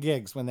start getting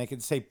gigs, when they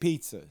can say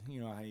pizza.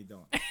 You know, how you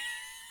doing?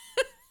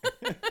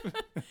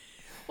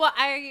 Well,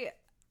 I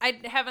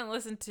haven't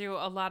listened to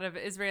a lot of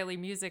Israeli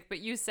music, but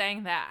you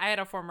saying that, I had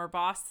a former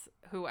boss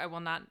who I will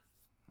not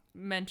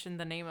mention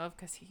the name of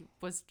because he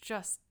was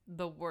just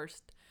the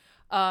worst.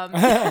 But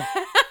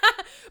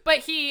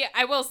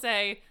I will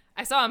say,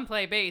 I saw him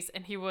play bass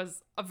and he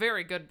was a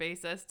very good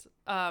bassist,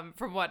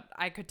 from what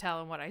I could tell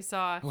and what I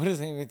saw. What is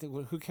it?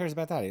 Who cares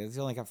about that? He's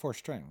only got 4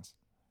 strings.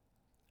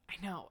 I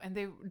know. And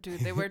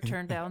they were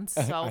turned down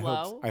so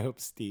low. I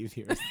hope Steve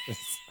hears this.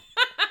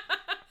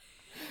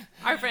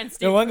 Our friend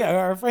Steve.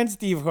 Our friend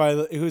Steve,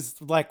 who's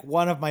like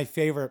one of my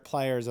favorite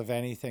players of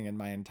anything in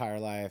my entire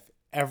life.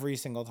 Every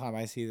single time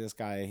I see this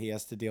guy, he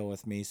has to deal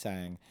with me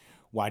saying,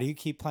 why do you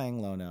keep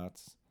playing low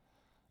notes?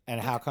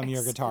 And how come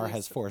your guitar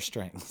has 4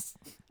 strings?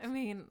 I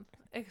mean,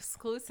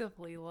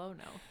 exclusively low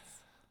notes.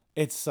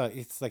 It's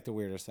like the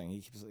weirdest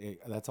thing.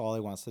 That's all he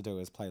wants to do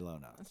is play low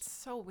notes. It's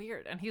so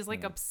weird, and he's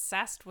like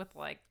obsessed with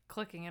like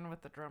clicking in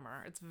with the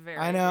drummer. It's very.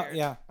 I know, weird.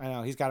 yeah, I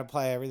know. He's got to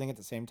play everything at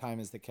the same time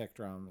as the kick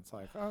drum. It's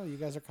like, oh, you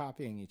guys are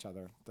copying each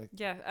other. Like,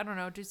 yeah, I don't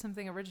know. Do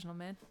something original,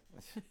 man.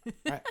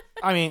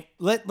 I mean,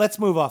 let's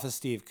move off of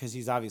Steve because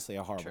he's obviously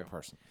a horrible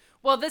person.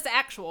 Well, this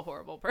actual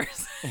horrible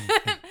person,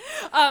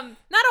 not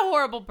a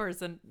horrible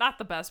person, not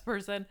the best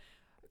person.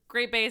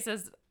 Great bass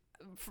is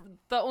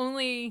the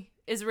only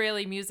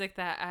Israeli music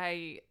that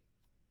I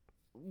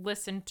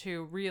listened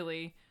to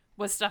really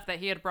was stuff that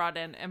he had brought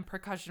in, and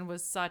percussion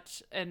was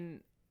such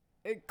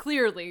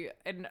clearly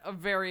a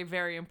very,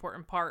 very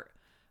important part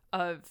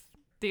of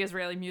the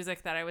Israeli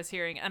music that I was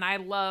hearing, and I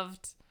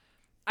loved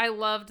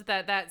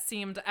that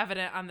seemed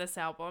evident on this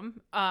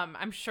album.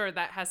 I'm sure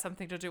that has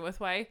something to do with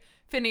why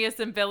Phineas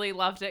and Billy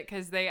loved it,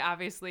 because they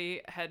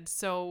obviously had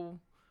so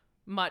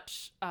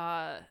much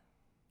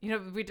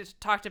we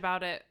just talked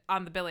about it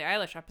on the Billie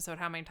Eilish episode,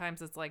 how many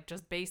times it's like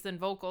just bass and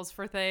vocals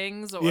for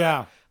things,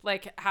 or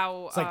like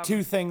how it's like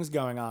two things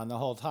going on the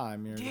whole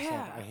time. You're just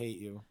like, I hate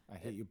you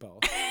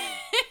both.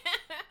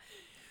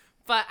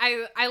 But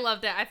I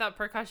loved it. I thought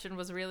percussion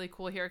was really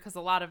cool here because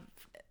a lot of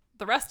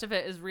the rest of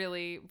it is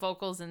really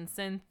vocals and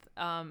synth.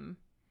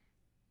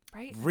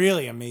 Right?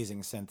 Really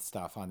amazing synth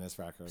stuff on this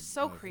record.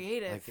 So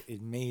creative. Like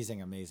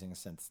amazing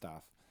synth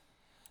stuff.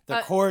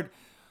 The chord.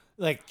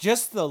 Like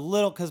just the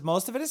little, because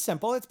most of it is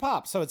simple. It's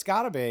pop, so it's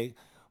got to be.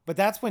 But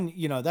that's when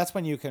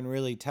you can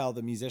really tell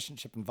the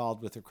musicianship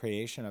involved with the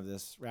creation of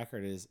this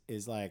record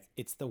is like,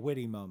 it's the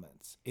witty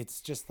moments.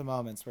 It's just the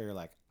moments where you're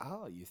like,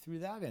 oh, you threw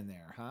that in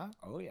there, huh?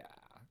 Oh yeah,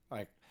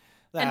 like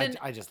that.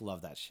 I just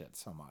love that shit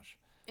so much.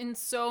 In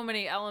so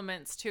many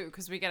elements too,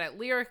 because we get it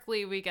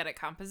lyrically, we get it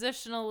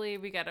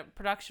compositionally, we get it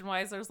production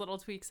wise. There's little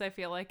tweaks I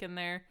feel like in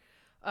there,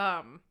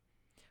 but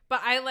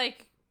I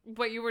like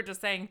what you were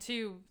just saying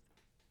too.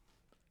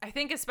 I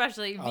think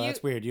especially. Oh,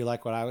 that's weird. You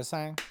like what I was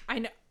saying? I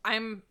know.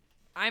 I'm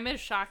as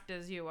shocked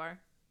as you are,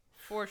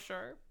 for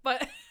sure.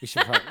 But we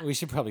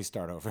should probably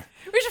start over.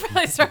 We should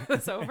probably start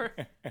this over.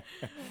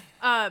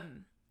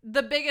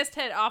 The biggest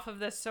hit off of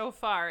this so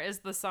far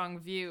is the song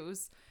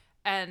 "Views,"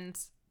 and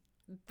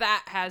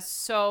that has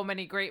so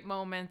many great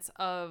moments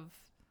of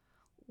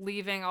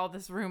leaving all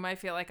this room. I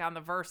feel like on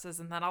the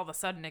verses, and then all of a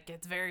sudden it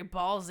gets very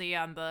ballsy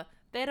on the.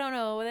 They don't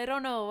know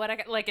what I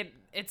got. Like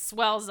it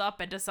swells up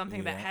into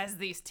something that has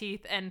these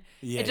teeth, and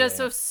it does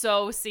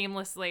so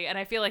seamlessly. And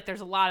I feel like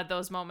there's a lot of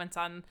those moments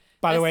on.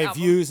 By the way, album.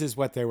 "Views" is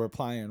what they were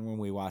playing when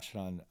we watched it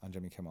on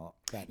Jimmy Kimmel.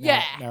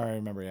 Now I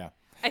remember. Yeah,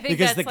 I think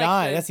because the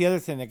guy. That's the other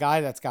thing. The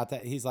guy that's got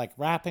that. He's like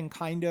rapping,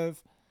 kind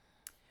of.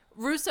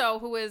 Russo,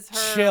 who is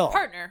her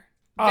partner.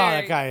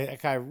 That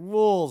guy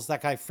rules.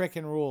 That guy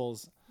freaking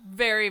rules.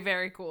 Very,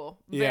 very cool.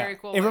 Very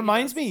cool. It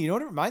reminds me, you know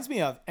what it reminds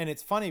me of? And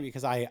it's funny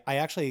because I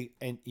actually,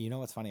 and you know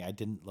what's funny? I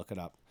didn't look it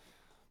up.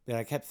 But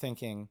I kept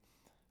thinking,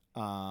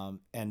 and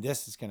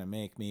this is going to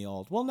make me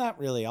old. Well, not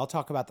really. I'll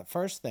talk about the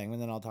first thing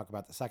and then I'll talk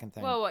about the second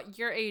thing. Well,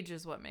 your age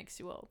is what makes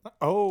you old.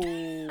 Oh.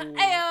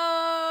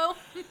 Ayo!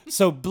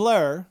 So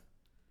Blur,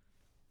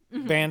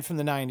 band from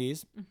the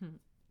 90s,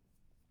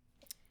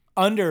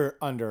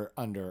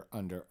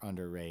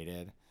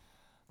 underrated.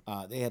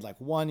 They had like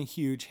one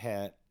huge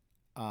hit.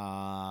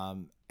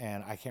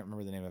 And I can't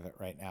remember the name of it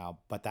right now,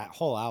 but that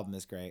whole album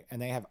is great,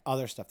 and they have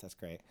other stuff that's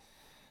great.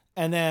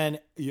 And then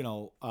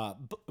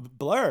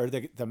Blur,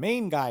 the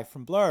main guy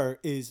from Blur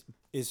is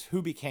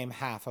who became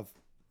half of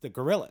the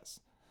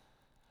Gorillaz.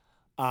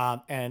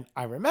 And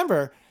I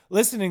remember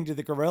listening to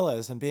the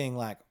Gorillaz and being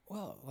like,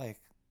 well, like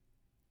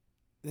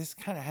this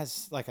kind of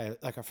has like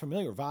a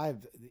familiar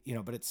vibe,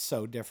 but it's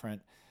so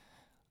different.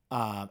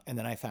 And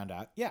then I found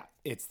out,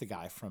 it's the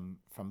guy from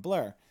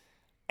Blur,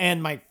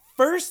 and my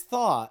first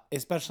thought,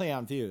 especially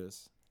on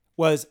Views,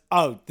 was,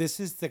 oh, this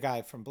is the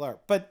guy from Blur.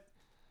 But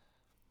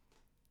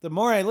the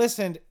more I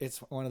listened, it's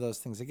one of those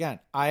things again.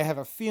 I have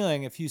a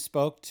feeling if you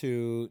spoke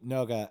to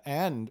Noga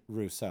and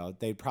Russo,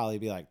 they'd probably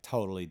be like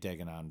totally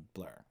digging on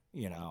Blur,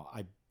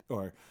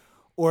 or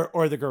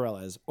the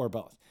Gorillaz or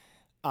both.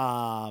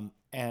 And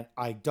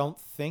I don't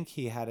think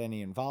he had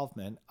any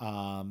involvement.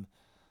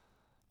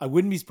 I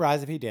wouldn't be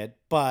surprised if he did,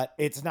 but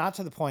it's not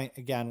to the point,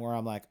 again, where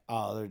I'm like,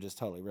 oh, they're just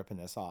totally ripping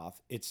this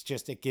off. It's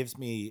just, it gives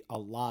me a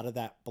lot of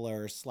that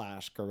Blur /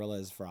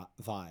 Gorillaz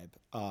vibe.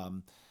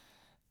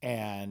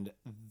 And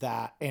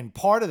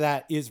part of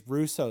that is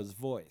Russo's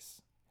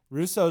voice.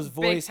 Russo's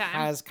voice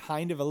has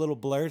kind of a little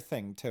Blur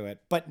thing to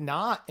it, but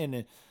not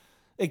in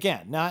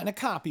a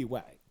copy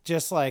way,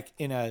 just like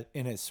in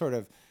a sort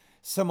of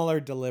similar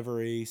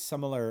delivery,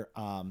 similar,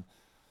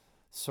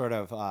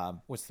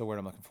 what's the word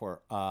I'm looking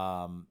for?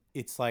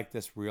 It's like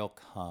this real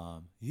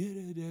calm,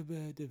 it's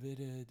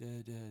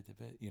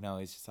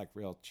just like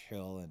real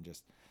chill and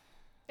just.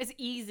 It's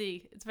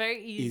easy. It's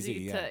very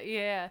easy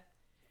yeah.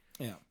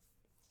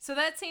 So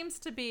that seems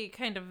to be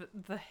kind of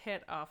the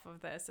hit off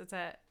of this. It's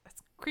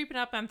creeping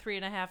up on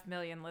 3.5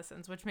 million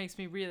listens, which makes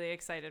me really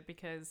excited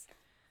because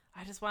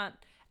I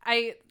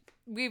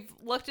we've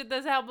looked at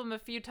this album a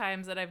few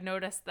times, and I've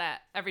noticed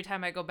that every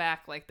time I go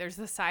back, like, there's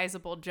a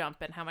sizable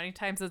jump in how many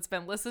times it's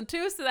been listened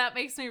to, so that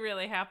makes me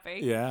really happy.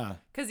 Yeah.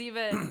 Because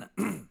even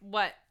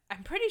what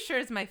I'm pretty sure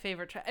is my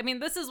favorite track. I mean,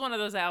 this is one of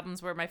those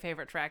albums where my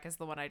favorite track is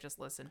the one I just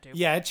listened to.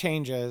 Yeah, it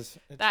changes.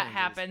 That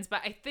happens,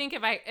 but I think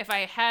if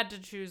I had to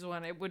choose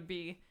one, it would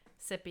be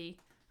Sippy.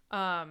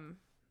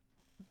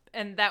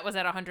 And that was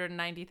at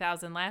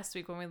 190,000 last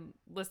week when we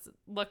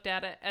looked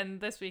at it, and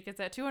this week it's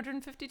at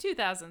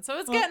 252,000. So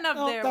it's getting up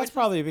there. That's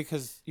probably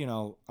because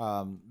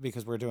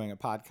because we're doing a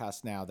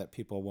podcast now that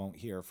people won't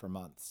hear for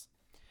months.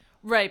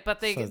 Right,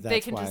 but they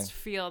can just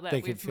feel that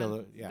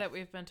that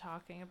we've been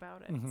talking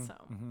about it. Mm-hmm, So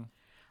mm-hmm.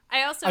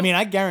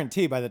 I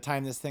guarantee by the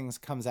time this thing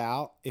comes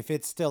out, if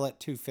it's still at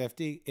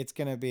 250, it's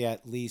going to be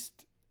at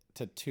least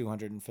to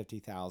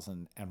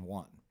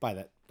 250,001 by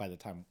the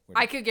time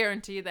I could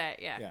guarantee that,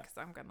 because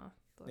I'm gonna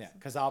listen. Yeah,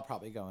 because I'll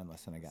probably go and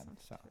listen again.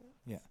 So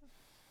yeah.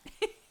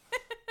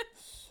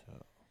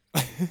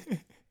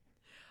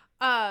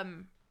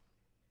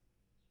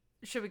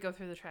 Should we go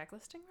through the track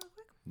listing real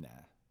quick? Nah.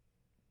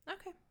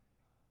 Okay.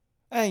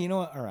 Hey, you know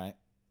what? All right.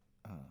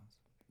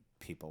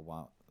 People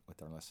want what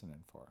they're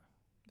listening for.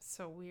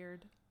 So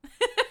weird.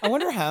 I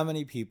wonder how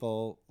many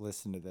people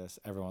listen to this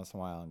every once in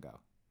a while and go,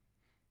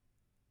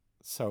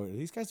 so are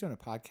these guys doing a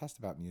podcast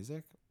about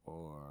music,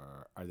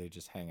 or are they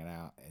just hanging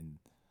out in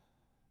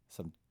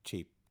some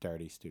cheap,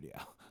 dirty studio?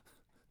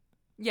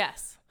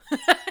 Yes.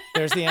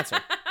 There's the answer.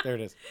 There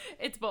it is.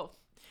 It's both.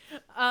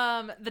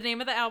 The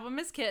name of the album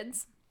is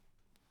Kids.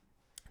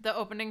 The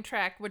opening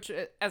track, which,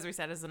 as we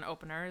said, is an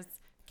opener, is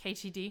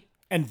KTD.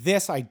 And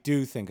this, I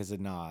do think, is a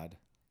nod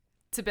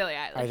to Billie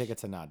Eilish. I think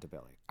it's a nod to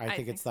Billie. I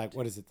think it's like,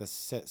 what is it, the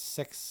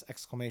 6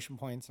 exclamation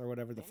points or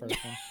whatever, the first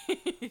one?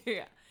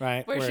 Yeah.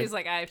 Right? Where she's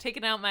like, I've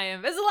taken out my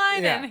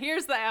Invisalign and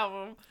here's the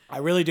album. I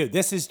really do.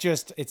 This is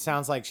just, it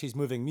sounds like she's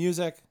moving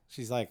music.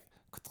 She's like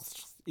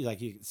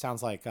it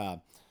sounds like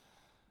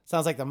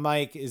the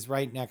mic is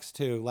right next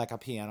to like a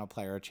piano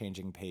player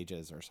changing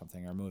pages or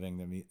something, or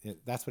moving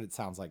that's what it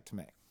sounds like to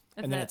me.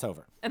 And then it's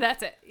over. And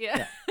that's it.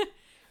 Yeah.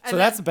 So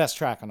that's the best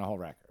track on the whole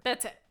record.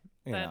 That's it.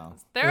 You know,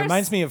 it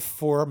reminds me of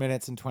 4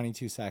 minutes and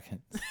 22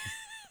 seconds.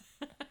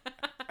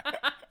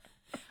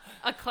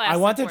 A classic. I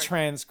want the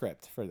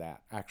transcript for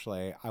that,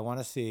 actually.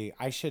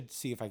 I should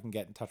see if I can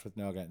get in touch with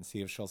Noga and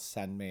see if she'll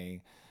send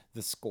me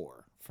the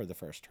score for the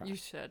first track. You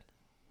should.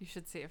 You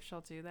should see if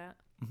she'll do that.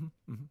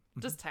 Mm-hmm,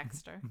 mm-hmm, just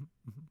text her.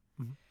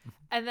 mm-hmm, mm-hmm.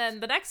 And then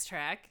the next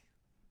track,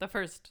 the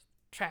first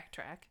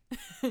track,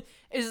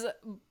 is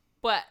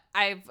what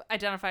I've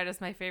identified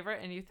as my favorite,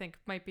 and you think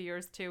might be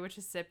yours too, which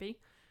is Sippy.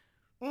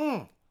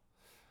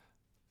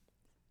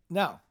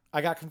 No,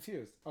 I got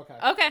confused. Okay.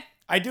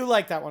 I do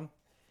like that one.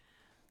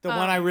 The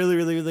one I really,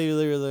 really, really,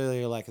 really, really,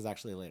 really like is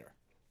actually later.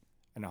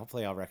 And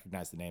hopefully I'll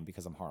recognize the name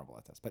because I'm horrible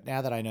at this. But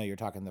now that I know you're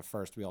talking the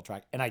first real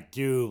track, and I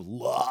do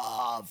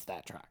love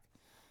that track.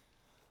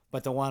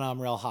 But the one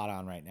I'm real hot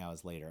on right now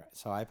is later.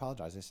 So I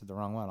apologize. I said the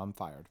wrong one. I'm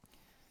fired.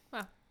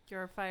 Well,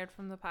 you're fired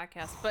from the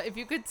podcast. But if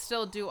you could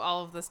still do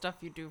all of the stuff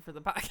you do for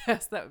the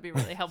podcast, that would be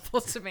really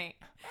helpful to me.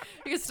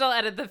 You could still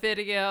edit the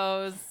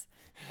videos.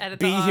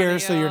 Be here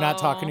so you're not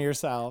talking to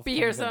yourself. Be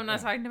here so I'm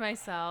not talking to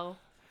myself.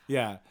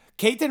 Yeah.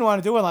 Kate didn't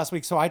want to do one last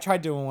week, so I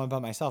tried doing one by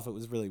myself. It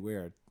was really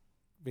weird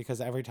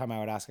because every time I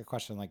would ask a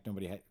question, like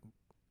nobody had.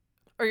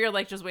 Or you're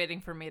like just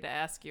waiting for me to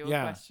ask you a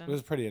question. It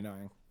was pretty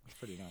annoying.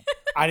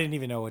 I didn't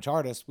even know which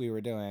artist we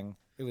were doing.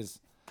 It was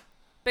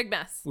big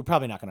mess. We're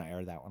probably not going to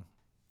air that one.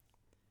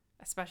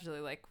 Especially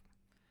like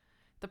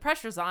the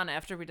pressure's on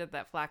after we did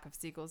that Flock of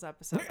Seagulls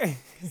episode.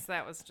 Because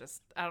that was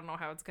just, I don't know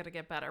how it's going to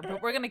get better,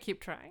 but we're going to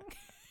keep trying.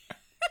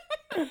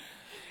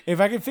 If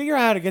I could figure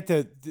out how to get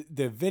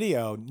the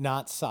video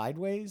not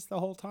sideways the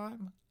whole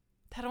time.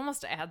 That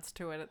almost adds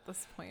to it at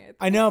this point.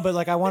 I know, but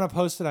like I want to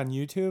post it on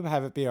YouTube,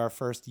 have it be our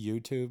first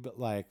YouTube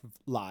like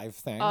live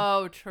thing.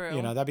 Oh, true.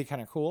 You know, that'd be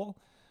kind of cool.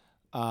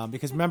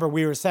 Because remember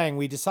we were saying,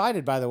 we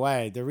decided, by the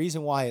way, the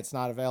reason why it's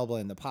not available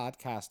in the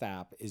podcast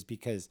app is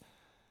because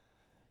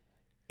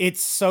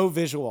it's so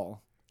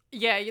visual.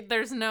 Yeah,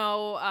 there's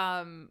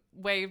no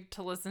way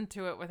to listen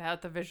to it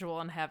without the visual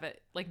and have it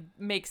like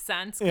make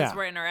sense because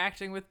we're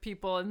interacting with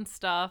people and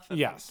stuff. And,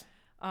 yes.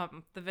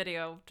 The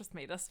video just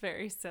made us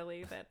very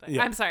silly that day.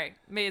 I'm sorry,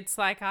 made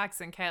Sly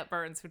Cox and Cat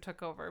Burns, who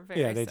took over,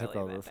 very silly. Yeah, they took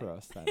over for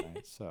us that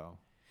night. So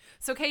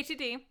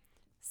KTD,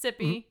 Sippy,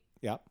 mm-hmm.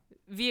 Yep.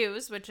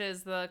 Views, which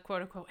is the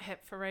quote unquote hit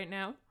for right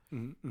now.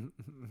 Mm-hmm.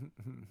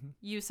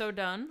 You So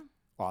Done.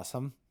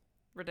 Awesome.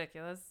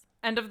 Ridiculous.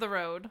 End of the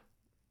Road.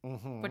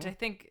 Mm-hmm. Which I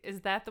think,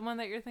 is that the one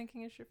that you're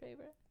thinking is your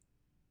favorite?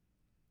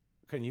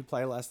 Can you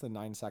play less than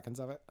 9 seconds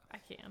of it? I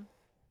can.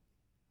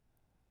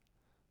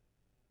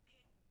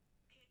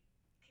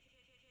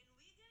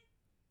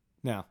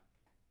 No.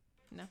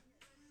 No.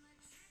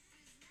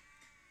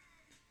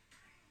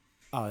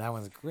 Oh, that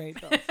one's great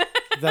though.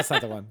 That's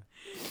not the one.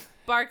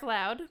 Bark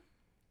Loud.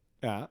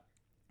 Yeah.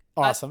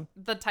 Awesome.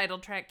 The title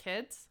track,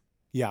 Kids.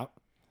 Yeah.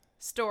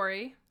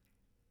 Story.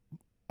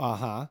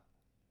 Uh-huh.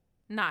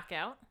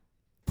 Knockout.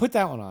 Put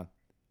that one on.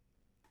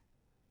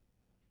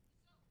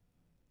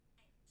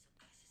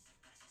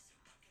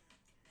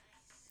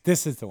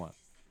 This is the one.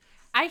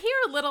 I hear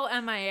a little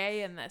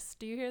MIA in this.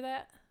 Do you hear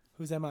that?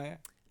 Who's MIA?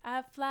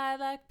 I fly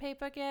like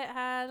paper, get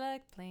high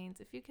like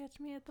planes. If you catch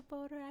me at the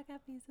border, I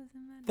got pieces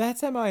in my.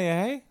 That's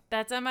MIA.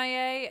 That's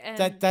MIA,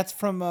 and that's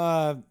from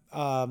that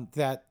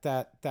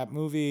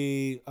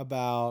movie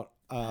about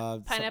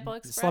Pineapple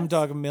Express.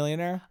 Slumdog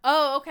Millionaire.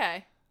 Oh,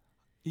 okay.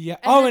 Yeah.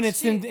 And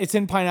it's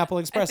in Pineapple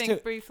Express I think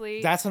too.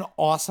 Briefly. That's an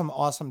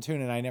awesome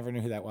tune, and I never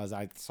knew who that was.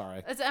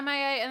 Sorry. It's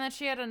MIA, and then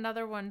she had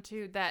another one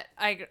too that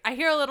I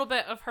hear a little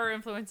bit of her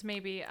influence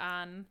maybe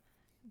on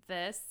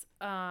this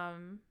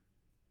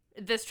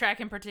this track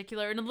in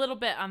particular, and a little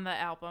bit on the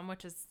album,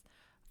 which is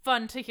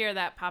fun to hear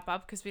that pop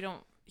up because we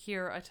don't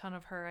hear a ton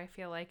of her. I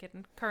feel like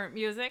in current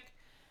music.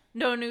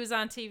 No News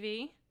on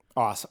TV.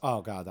 Awesome.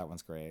 Oh God, that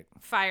one's great.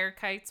 Fire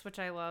Kites, which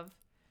I love.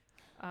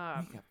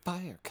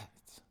 Fire Kites.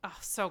 Oh,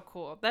 so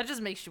cool. That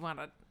just makes you want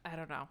to, I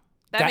don't know.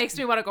 That makes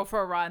me want to go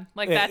for a run.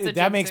 Like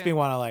that makes me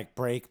want to like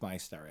break my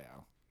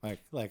stereo.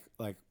 Like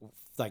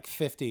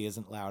 50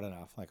 isn't loud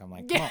enough. Like I'm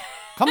like,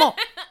 come on.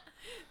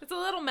 It's a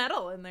little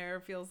metal in there.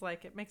 It feels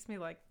like it makes me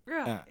like,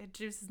 it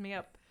juices me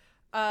up.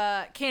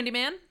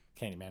 Candyman.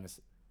 Candyman is.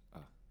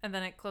 And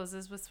then it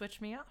closes with Switch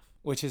Me Off.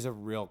 Which is a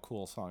real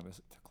cool song to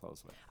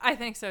close with. I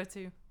think so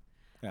too.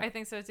 Yeah. I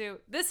think so too.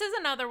 This is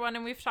another one,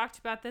 and we've talked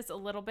about this a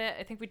little bit.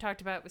 I think we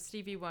talked about it with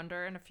Stevie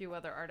Wonder and a few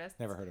other artists.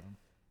 Never heard of him.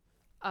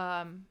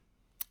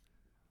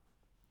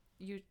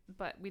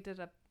 But we did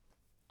a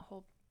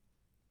whole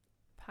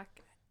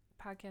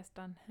podcast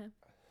on him.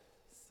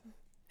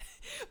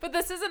 But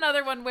this is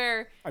another one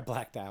where I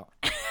blacked out.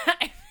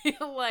 I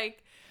feel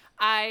like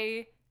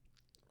I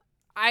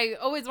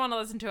always want to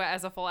listen to it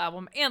as a full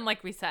album, and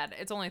like we said,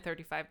 it's only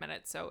 35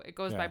 minutes, so it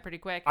goes by pretty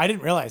quick. I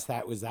didn't realize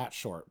that was that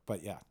short,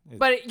 but yeah.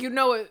 But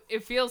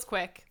it feels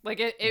quick.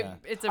 Like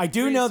it's. I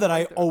do know that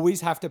I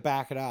always have to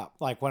back it up.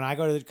 Like when I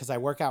go to because I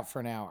work out for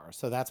an hour,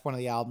 so that's one of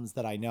the albums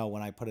that I know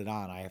when I put it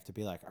on, I have to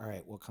be like, all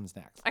right, what comes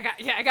next? I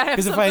gotta have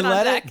because something if I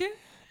let on it, deck.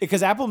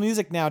 Because Apple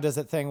Music now does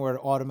that thing where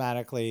it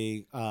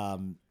automatically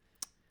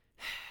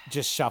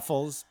just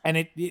shuffles,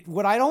 and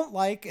what I don't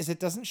like is it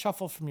doesn't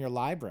shuffle from your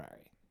library.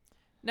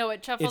 No,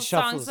 it shuffles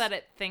songs that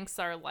it thinks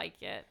are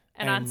like it.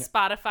 And on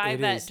Spotify,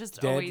 that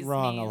just always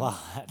wrong means, a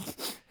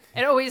lot.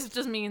 It always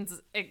just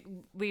means it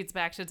leads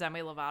back to Demi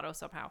Lovato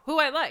somehow, who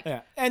I like.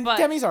 Yeah, and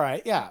Demi's all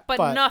right, yeah.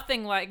 But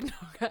nothing like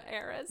Noga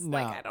Eras. No,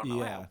 like, I don't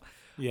know how.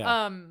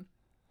 Yeah.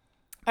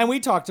 And we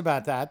talked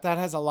about that. That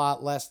has a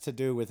lot less to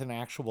do with an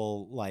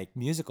actual like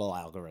musical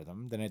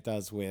algorithm than it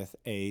does with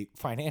a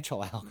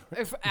financial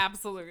algorithm.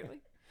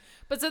 Absolutely.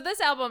 But so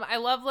this album, I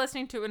love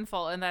listening to in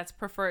full, and that's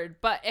preferred.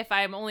 But if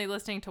I'm only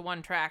listening to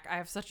one track, I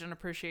have such an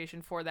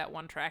appreciation for that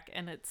one track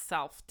in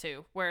itself,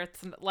 too. Where it's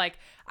like,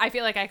 I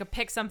feel like I could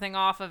pick something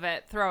off of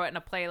it, throw it in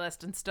a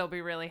playlist, and still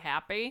be really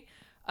happy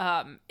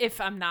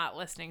if I'm not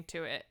listening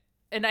to it.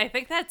 And I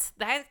think that's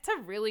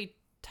a really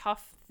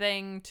tough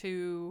thing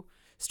to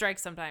strike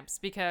sometimes,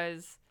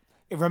 because...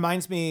 It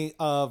reminds me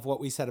of what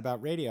we said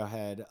about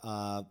Radiohead,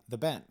 the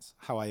Bends,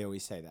 how I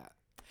always say that.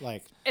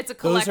 Like, it's a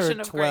collection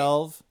those are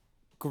 12...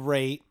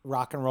 great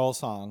rock and roll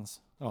songs.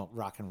 Oh,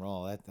 rock and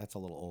roll. That's a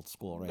little old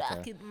school right there.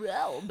 Rock and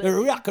roll. They're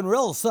rock and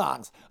roll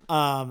songs.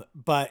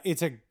 But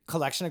it's a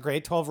collection of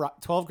great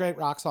 12 great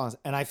rock songs.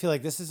 And I feel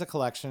like this is a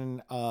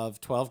collection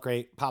of 12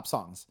 great pop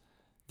songs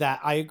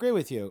that I agree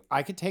with you.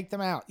 I could take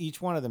them out,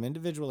 each one of them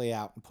individually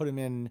out, and put them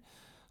in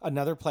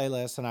another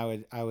playlist. And I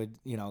would,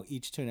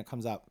 each tune that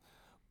comes up.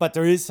 But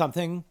there is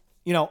something,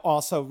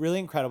 also really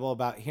incredible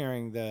about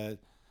hearing the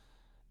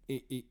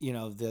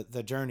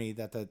journey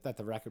that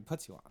the record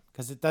puts you on,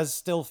 because it does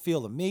still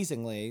feel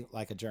amazingly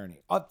like a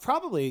journey.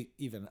 Probably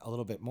even a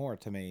little bit more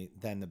to me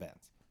than the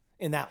Bends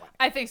in that way.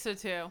 I think so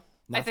too.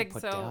 I think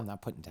so. I'm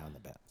not putting down the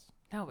Bends.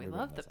 No, we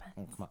love the Bends.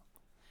 Oh, come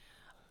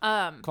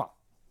on. Come on.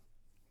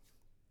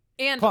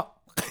 And come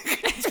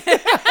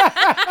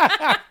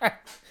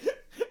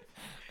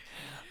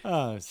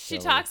on. She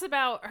talks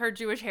about her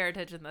Jewish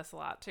heritage in this a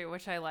lot too,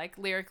 which I like.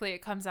 Lyrically,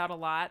 it comes out a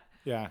lot.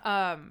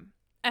 Yeah.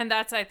 And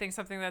that's, I think,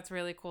 something that's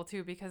really cool,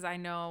 too, because I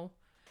know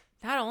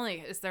not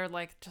only is there,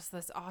 like, just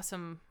this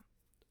awesome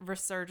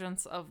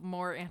resurgence of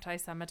more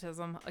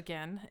anti-Semitism,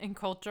 again, in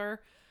culture,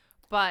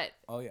 but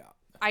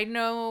I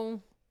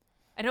know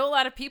a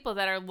lot of people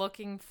that are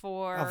looking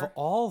for... Of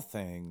all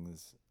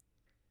things,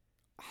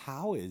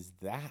 how is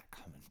that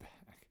coming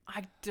back?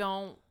 I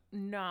don't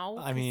know.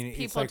 I mean,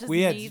 it's like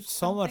we had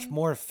so much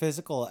more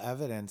physical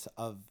evidence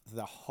of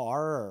the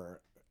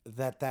horror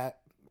that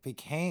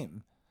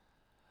became.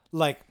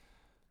 Like...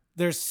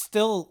 There's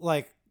still,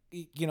 like,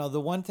 the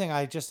one thing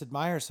I just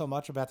admire so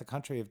much about the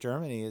country of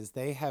Germany is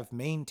they have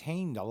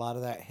maintained a lot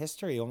of that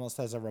history almost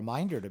as a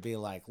reminder to be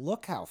like,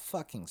 look how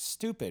fucking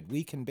stupid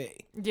we can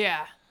be.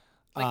 Yeah.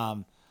 It,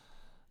 I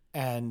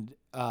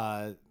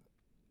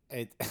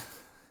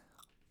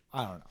don't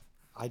know.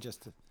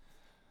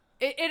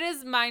 It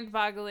is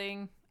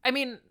mind-boggling. I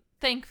mean,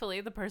 thankfully,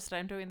 the person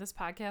I'm doing this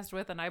podcast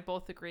with and I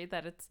both agree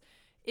that it's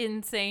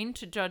insane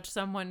to judge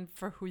someone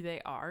for who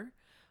they are.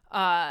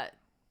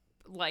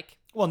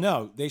 Well,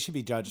 no, they should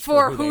be judged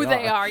for who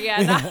they are.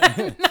 Yeah,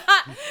 not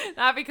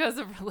Not because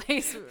of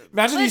race.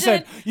 Imagine you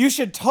said you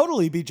should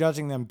totally be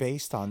judging them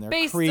based on their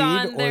creed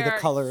or the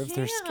color of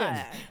their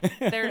skin.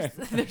 their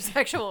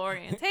sexual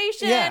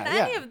orientation,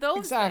 any of those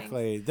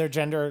exactly. things. Their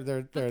gender,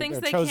 their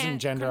chosen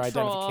gender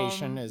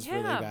identification is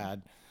really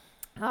bad.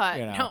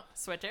 No,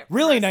 switch it.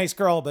 Really nice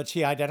girl, but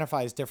she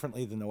identifies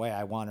differently than the way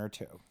I want her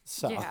to.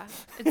 So yeah,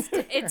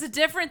 it's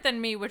different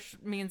than me, which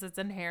means it's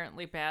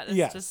inherently bad.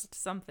 It's just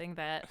something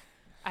that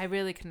I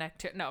really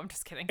connect to. No, I'm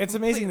just kidding. It's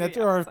amazing that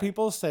there are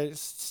people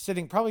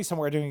sitting probably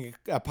somewhere doing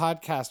a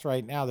podcast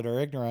right now that are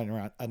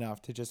ignorant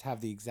enough to just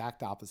have the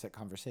exact opposite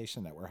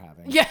conversation that we're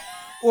having. Yeah.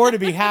 Or to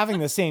be having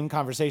the same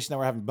conversation that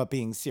we're having, but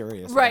being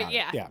serious. Right.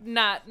 About Yeah. It.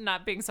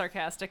 Not being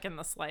sarcastic in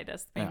the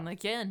slightest. Being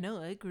like, no,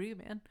 I agree,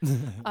 man.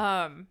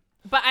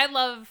 But I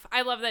love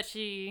that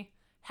she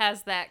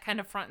has that kind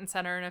of front and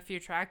center in a few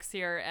tracks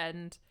here,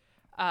 and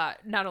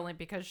not only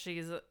because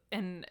she's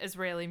an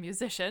Israeli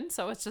musician,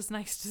 so it's just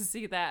nice to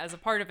see that as a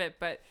part of it,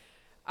 but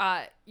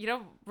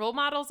role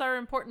models are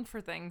important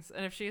for things,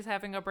 and if she's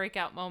having a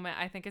breakout moment,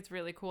 I think it's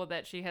really cool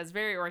that she has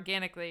very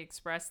organically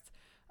expressed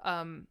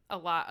a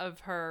lot of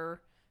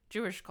her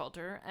Jewish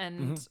culture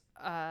and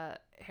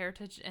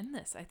heritage in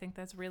this. I think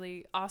that's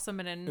really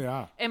awesome and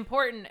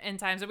important in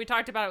times. And we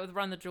talked about it with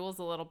Run the Jewels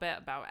a little bit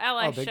about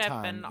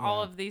allyship and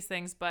all of these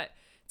things, but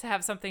to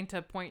have something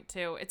to point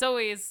to, it's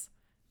always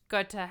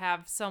good to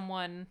have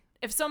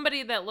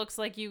somebody that looks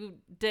like you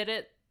did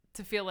it,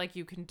 to feel like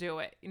you can do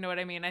it. You know what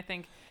I mean? I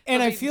think.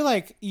 And I feel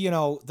like,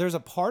 there's a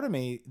part of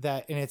me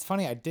that, and it's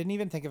funny, I didn't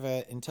even think of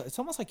it until, it's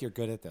almost like you're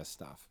good at this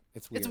stuff.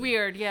 It's weird. It's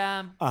weird,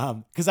 yeah.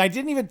 Because I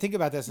didn't even think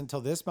about this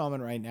until this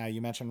moment right now.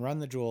 You mentioned Run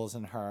the Jewels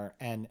and her,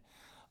 and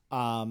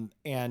I'm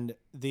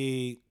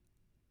not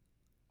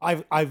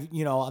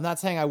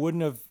saying I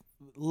wouldn't have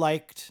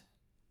liked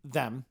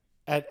them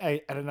at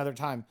another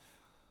time,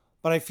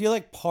 but I feel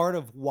like part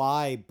of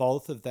why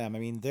both of them, I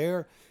mean,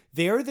 they're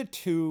the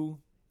two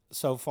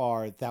so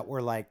far that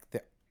were like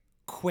the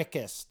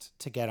quickest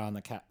to get on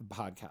the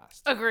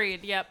podcast.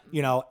 Agreed. Yep.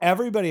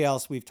 Everybody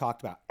else we've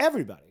talked about,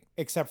 everybody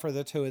except for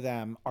the two of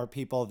them, are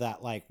people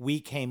that like we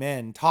came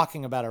in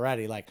talking about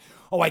already. Like,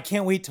 oh, I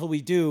can't wait till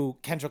we do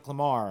Kendrick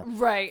Lamar.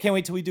 Right. Can't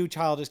wait till we do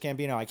Childish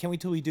Gambino. I can't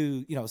wait till we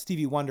do,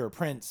 Stevie Wonder,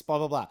 Prince, blah,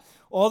 blah, blah.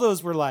 All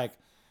those were like,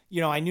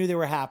 I knew they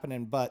were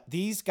happening, but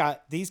these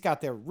got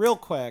there real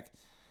quick.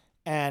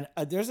 And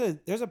there's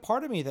a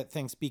part of me that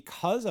thinks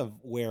because of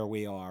where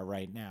we are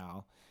right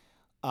now,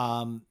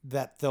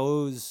 that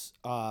those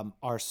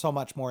are so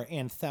much more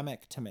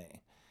anthemic to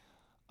me.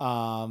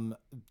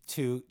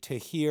 To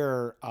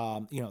hear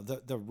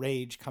the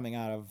rage coming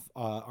out of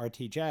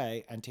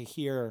RTJ, and to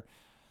hear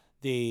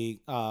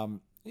there's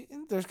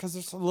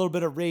a little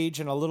bit of rage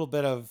and a little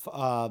bit of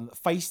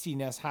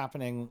feistiness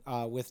happening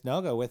with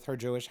Noga, with her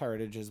Jewish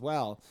heritage as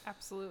well.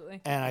 Absolutely.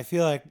 And I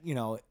feel like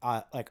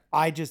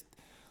I just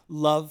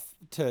love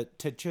to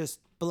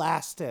just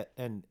blast it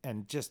and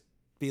just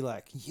be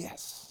like,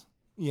 yes,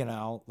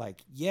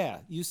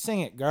 you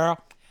sing it, girl.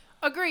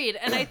 Agreed.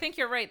 And I think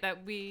you're right that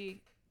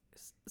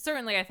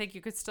certainly I think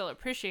you could still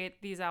appreciate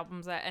these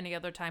albums at any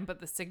other time, but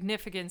the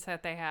significance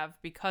that they have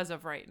because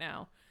of right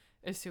now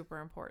is super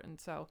important.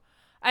 So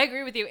I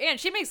agree with you. And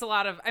she makes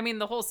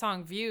the whole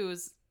song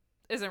Views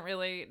isn't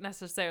really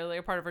necessarily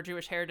a part of her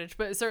Jewish heritage,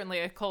 but it's certainly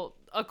a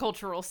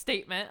cultural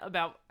statement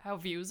about how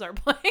views are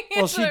playing.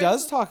 Well, she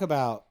does talk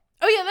about.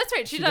 Oh yeah, that's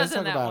right. She does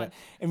in that one. It.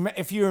 And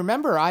if you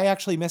remember, I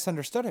actually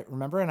misunderstood it.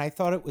 Remember, and I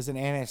thought it was an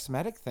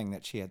anti-Semitic thing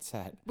that she had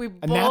said.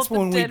 And that's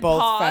when we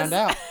both found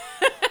out.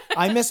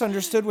 I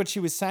misunderstood what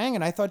she was saying,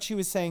 and I thought she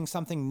was saying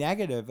something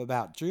negative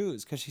about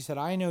Jews, because she said,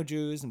 "I know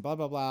Jews," and blah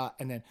blah blah.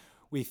 And then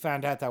we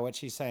found out that what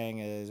she's saying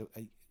is,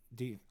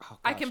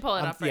 I can pull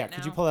it up right now.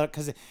 Could you pull it up?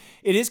 Because it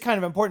is kind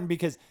of important.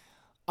 Because,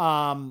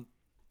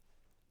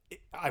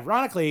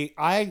 ironically,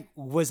 I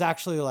was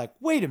actually like,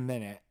 "Wait a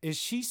minute, is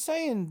she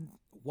saying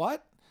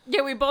what?"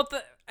 Yeah, we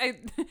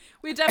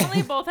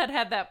definitely both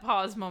had that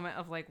pause moment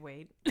of like,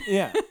 wait.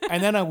 Yeah,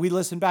 and then we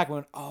listened back and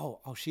went, oh,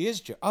 she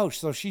is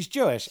so she's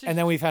Jewish, and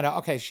then we found out,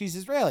 okay, she's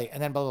Israeli,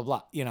 and then blah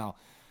blah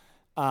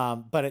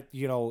blah, but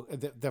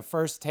it, the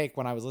first take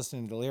when I was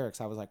listening to the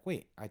lyrics, I was like,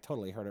 wait, I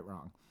totally heard it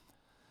wrong.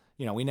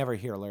 We never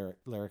hear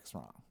lyrics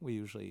wrong. We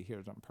usually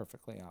hear them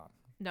perfectly on.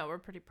 No, we're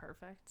pretty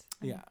perfect.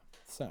 Yeah.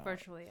 So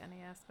virtually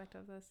any aspect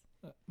of this.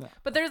 No.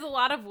 But there's a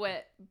lot of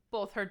wit,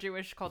 both her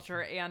Jewish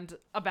culture and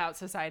about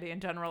society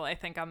in general, I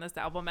think, on this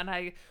album.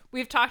 And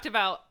we've talked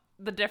about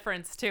the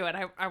difference too.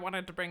 And I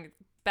wanted to bring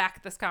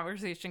back this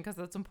conversation because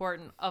it's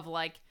important, of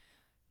like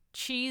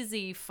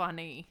cheesy,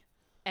 funny,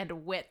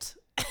 and wit.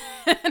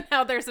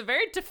 Now there's a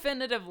very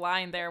definitive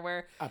line there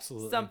where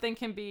absolutely something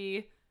can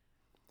be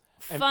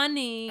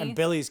funny. And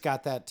Billy's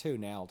got that too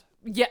nailed.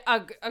 Yeah,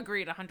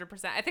 agreed,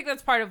 100%. I think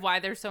that's part of why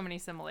there's so many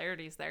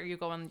similarities there. You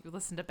go and you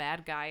listen to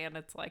Bad Guy, and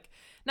it's like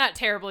not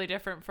terribly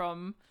different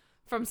from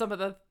some of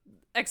the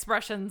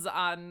expressions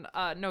on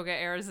Noga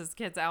Ayres'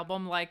 Kids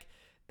album, like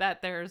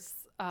that. There's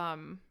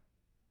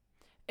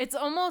It's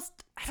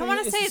almost, I don't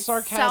want to say it's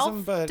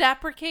sarcasm,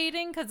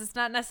 self-deprecating, because it's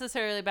not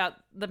necessarily about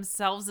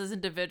themselves as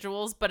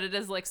individuals, but it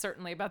is like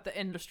certainly about the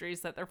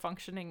industries that they're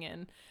functioning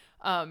in.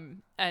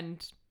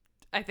 And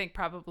I think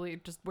probably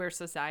just where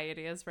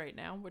society is right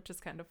now, which is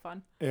kind of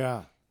fun.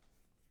 Yeah.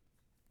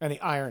 And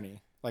the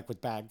irony, like with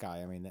Bad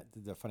Guy, I mean,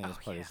 the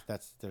funniest part is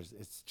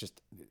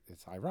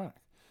it's ironic.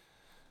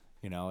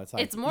 You know, it's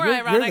like, it's more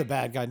ironic. You're the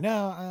bad guy.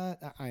 No,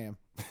 I am.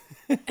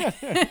 You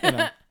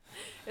know?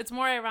 It's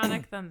more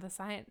ironic than the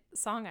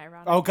song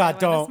ironic. Oh, God,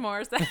 don't.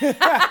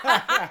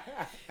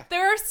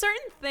 There are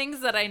certain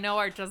things that I know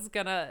are just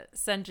going to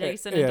send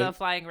Jason into a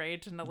flying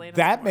rage in the latest.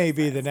 That may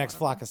be the next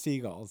Flock of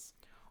Seagulls.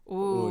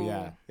 Ooh,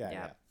 yeah.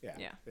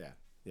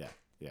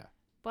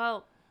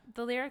 Well,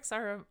 the lyrics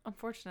are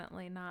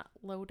unfortunately not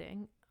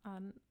loading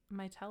on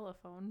my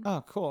telephone.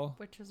 Oh, cool.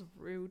 Which is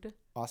rude.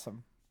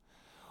 Awesome.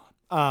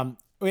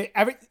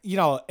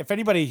 If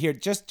anybody here,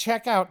 just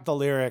check out the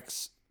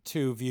lyrics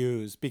to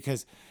Views,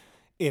 because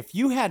if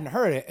you hadn't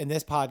heard it and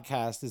this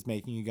podcast is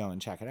making you go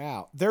and check it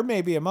out, there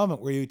may be a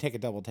moment where you take a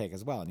double take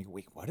as well and you go,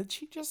 wait, what did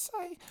she just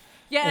say?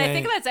 Yeah, and I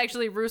think that's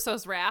actually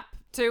Russo's rap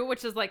too,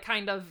 which is like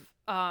kind of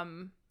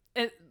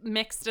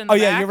mixed in the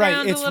background. You're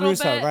right. It's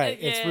Russo, bit. Right.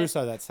 It's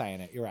Russo that's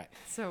saying it. You're right.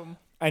 So,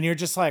 and you're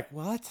just like,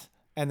 what?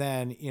 And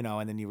then, you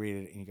you read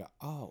it and you go,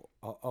 oh,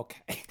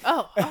 okay.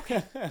 Oh,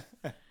 okay.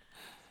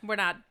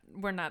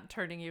 We're not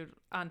turning you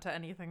onto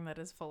anything that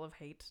is full of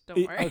hate.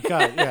 Don't worry. Oh,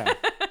 God, yeah.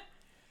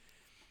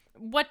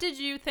 What did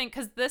you think?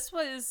 Because this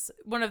was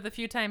one of the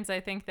few times I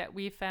think that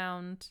we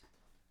found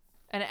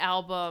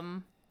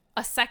a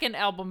second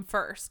album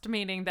first,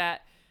 meaning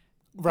that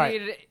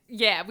right.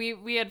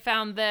 We had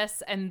found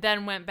this and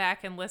then went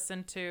back and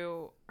listened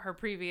to her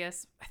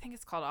previous, I think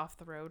it's called Off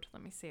the Road.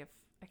 Let me see if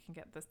I can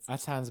get this.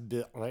 That sounds a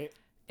bit right.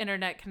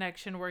 Internet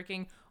connection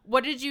working.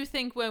 What did you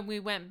think when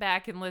we went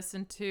back and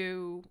listened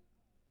to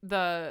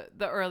the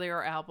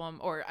earlier album?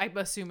 Or I'm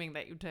assuming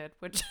that you did,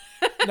 which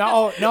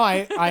no,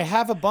 I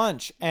have a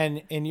bunch,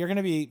 and you're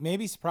gonna be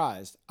maybe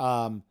surprised.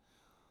 Because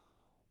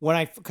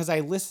I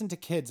listened to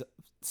Kids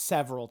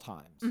several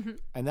times, mm-hmm.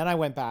 and then I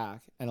went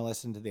back and I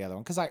listened to the other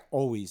one because I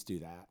always do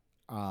that.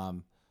 I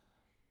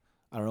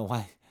don't know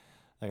why.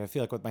 Like, I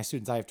feel like with my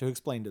students, I have to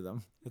explain to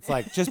them. It's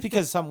like, just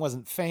because something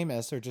wasn't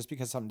famous or just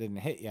because something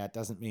didn't hit yet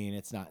doesn't mean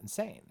it's not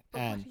insane.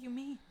 But what do you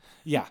mean?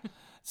 Yeah.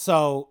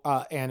 So,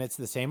 and it's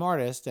the same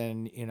artist,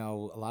 and,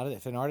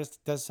 if an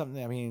artist does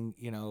something, I mean,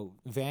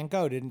 Van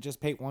Gogh didn't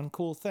just paint one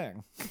cool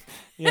thing,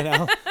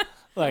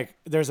 like,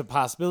 there's a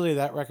possibility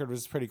that record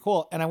was pretty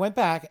cool. And I went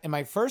back, and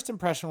my first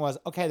impression was,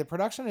 okay, the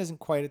production isn't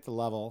quite at the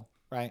level,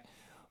 right?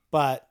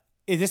 But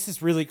this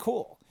is really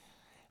cool.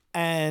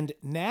 And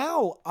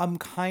now I'm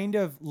kind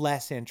of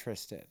less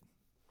interested,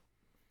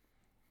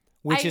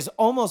 which is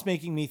almost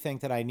making me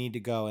think that I need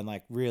to go and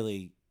like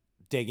really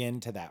dig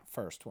into that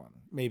first one.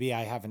 Maybe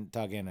I haven't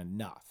dug in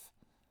enough.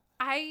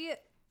 I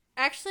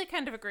actually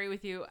kind of agree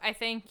with you. I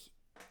think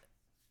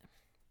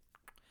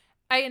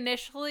I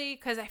initially,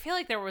 because I feel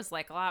like there was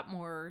like a lot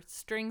more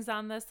strings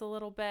on this a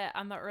little bit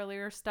on the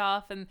earlier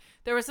stuff, and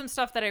there was some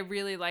stuff that I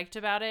really liked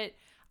about it.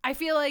 I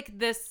feel like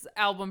this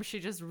album, she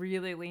just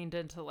really leaned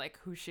into like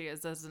who she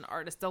is as an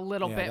artist a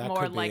little bit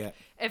more. Like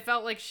it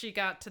felt like she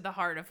got to the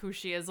heart of who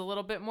she is a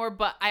little bit more,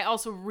 but I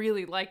also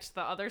really liked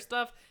the other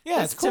stuff.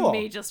 Yeah, it's cool. To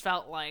me just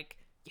felt like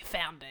you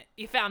found it.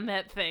 You found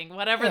that thing.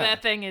 Whatever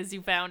that thing is,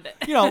 you found it.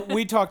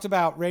 We talked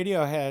about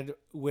Radiohead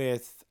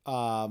with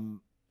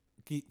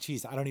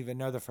geez, I don't even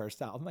know the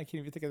first album. I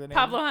can't even think of the name.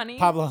 Pablo Honey.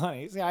 Pablo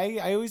Honey. See,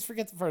 I always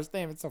forget the first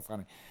name. It's so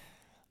funny.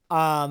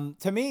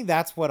 To me,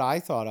 that's what I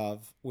thought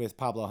of with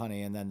Pablo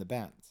Honey and then the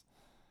Bends.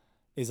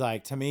 Is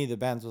like, to me, the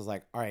Bends was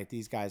like, all right,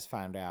 these guys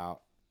found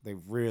out. They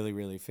really,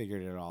 really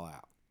figured it all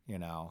out,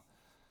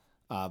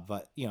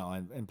 But,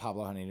 and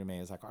Pablo Honey to me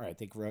is like, all right,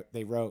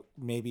 they wrote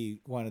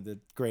maybe one of the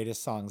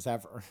greatest songs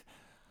ever.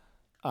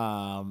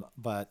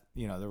 But,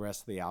 the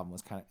rest of the album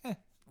was kind of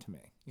to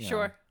me.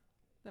 Sure.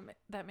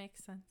 That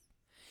makes sense.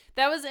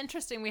 That was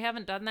interesting. We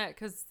haven't done that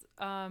because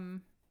I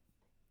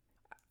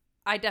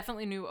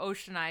definitely knew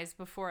Ocean Eyes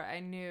before I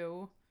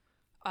knew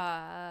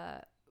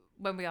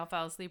When We All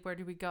Fell Asleep, Where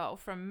Do We Go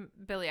from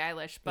Billie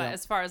Eilish. But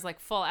as far as like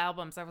full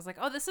albums, I was like,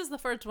 oh, this is the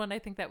first one I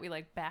think that we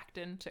like backed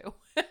into.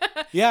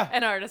 Yeah.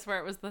 An artist where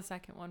it was the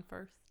second one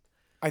first.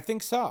 I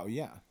think so,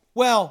 yeah.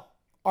 Well,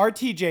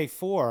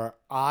 RTJ4,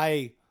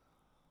 I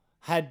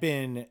had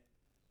been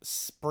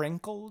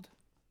sprinkled,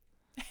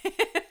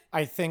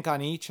 I think,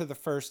 on each of the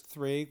first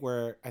three,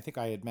 where I think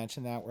I had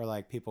mentioned that, where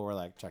like people were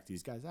like, check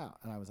these guys out.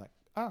 And I was like,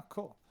 oh,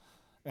 cool.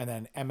 And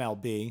then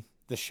MLB,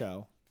 the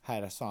show,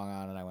 had a song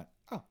on, and I went,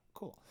 oh,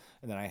 cool.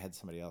 And then I had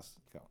somebody else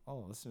go,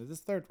 oh, listen to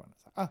this third one. I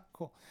was like, oh,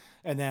 cool.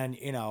 And then,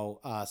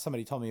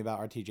 somebody told me about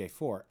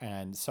RTJ4.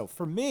 And so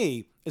for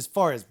me, as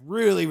far as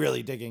really,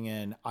 really digging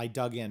in, I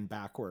dug in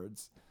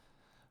backwards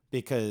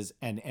because,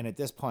 and at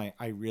this point,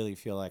 I really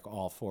feel like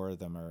all four of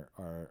them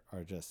are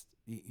just,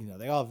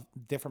 they all have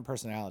different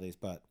personalities,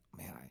 but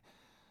man, I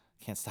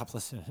can't stop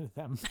listening to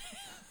them.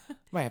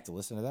 Might have to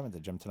listen to them at the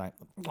gym tonight.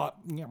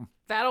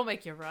 That'll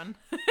make you run.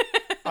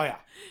 Oh, yeah.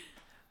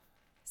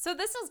 So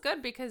this is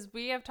good because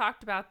we have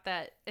talked about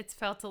that it's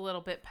felt a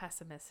little bit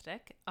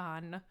pessimistic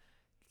on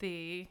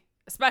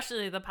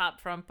especially the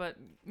pop front, but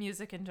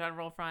music in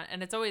general front.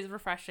 And it's always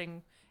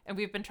refreshing. And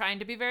we've been trying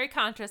to be very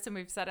conscious, and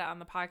we've said it on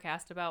the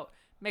podcast about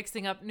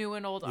mixing up new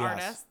and old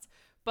artists.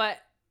 But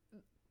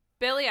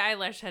Billie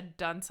Eilish had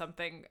done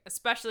something,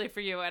 especially for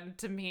you and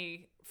to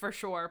me for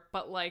sure,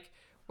 but like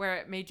where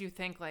it made you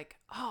think like,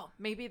 oh,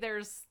 maybe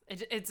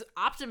it's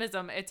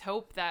optimism. It's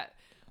hope that,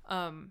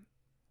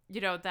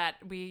 that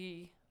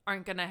we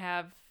aren't going to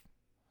have.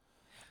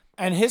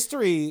 And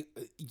history,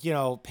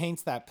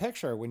 paints that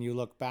picture when you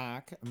look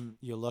back.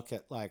 You look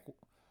at like,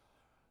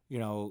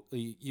 you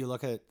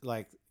look at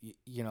like,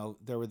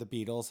 there were the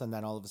Beatles, and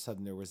then all of a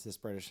sudden there was this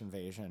British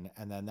invasion.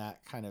 And then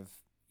that kind of,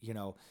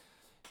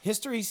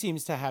 history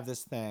seems to have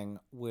this thing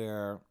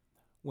where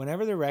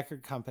whenever the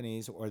record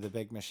companies or the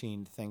big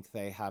machine think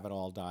they have it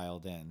all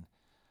dialed in,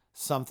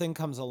 something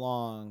comes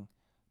along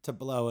to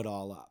blow it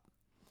all up.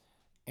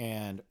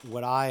 And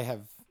what I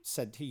have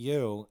said to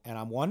you, and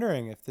I'm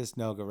wondering if this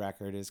Noga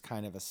record is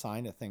kind of a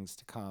sign of things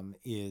to come,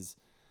 is,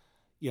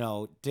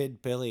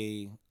 did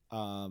Billie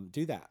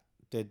do that?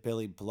 Did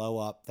Billie blow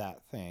up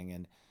that thing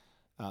and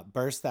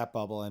burst that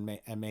bubble and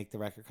make the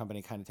record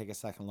company kind of take a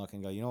second look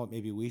and go, you know what,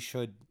 maybe we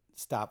should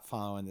stop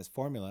following this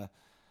formula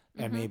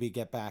and maybe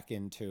get back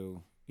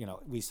into,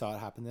 we saw it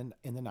happen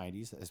in the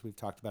 90s, as we've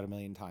talked about a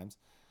million times.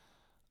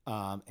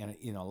 And,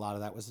 a lot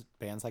of that was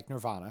bands like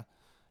Nirvana,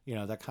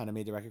 that kind of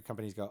made the record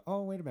companies go,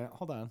 oh, wait a minute,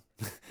 hold on.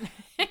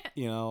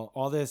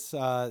 All this,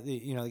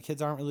 the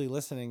kids aren't really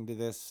listening to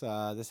this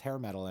hair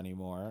metal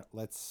anymore.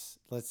 Let's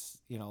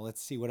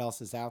see what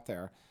else is out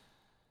there.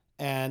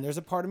 And there's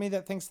a part of me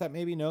that thinks that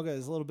maybe Noga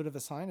is a little bit of a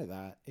sign of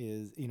that,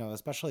 is,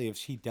 especially if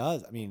she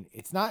does. I mean,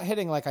 it's not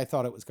hitting like I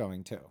thought it was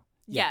going to.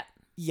 Yet.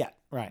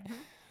 Right. Mm-hmm.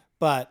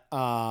 But,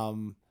 I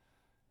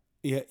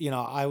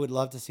would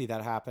love to see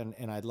that happen.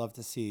 And I'd love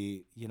to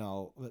see,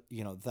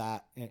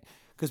 that,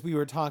 because we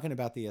were talking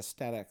about the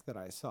aesthetic that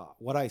I saw.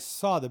 What I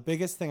saw, the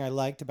biggest thing I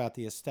liked about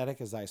the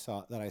aesthetic is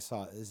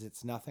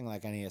it's nothing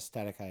like any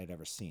aesthetic I had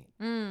ever seen.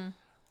 Mm.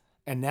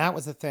 And that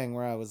was the thing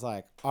where I was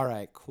like, all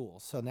right, cool.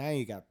 So now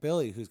you got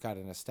Billie, who's got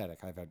an aesthetic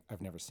I've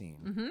never seen.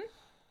 Mm-hmm.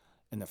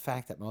 And the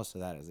fact that most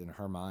of that is in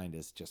her mind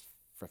is just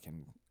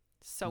freaking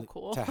so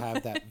cool. To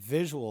have that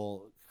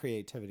visual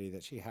creativity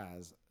that she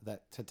has,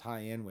 that to tie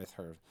in with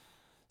her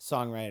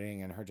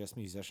songwriting and her just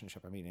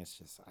musicianship. I mean, it's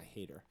just, I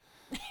hate her.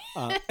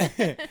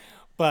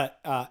 But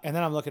and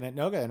then I'm looking at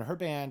Noga and her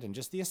band and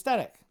just the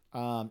aesthetic.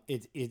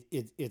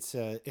 It's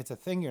a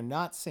thing you're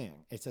not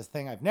seeing. It's a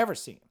thing I've never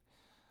seen.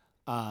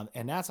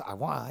 And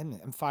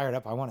I'm fired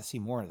up. I want to see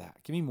more of that.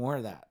 Give me more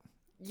of that.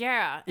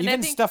 Yeah. And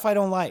even stuff I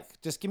don't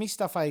like. Just give me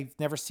stuff I've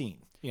never seen,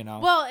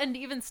 Well, and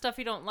even stuff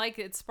you don't like,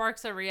 it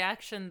sparks a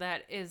reaction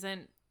that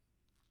isn't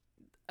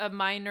a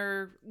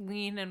minor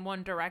lean in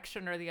one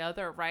direction or the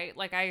other, right?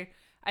 Like I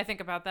think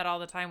about that all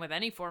the time with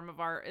any form of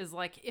art, is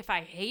like, if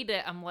I hate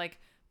it, I'm like,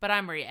 but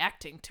I'm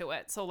reacting to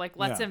it. So like,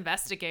 let's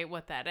investigate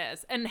what that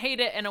is, and hate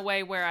it in a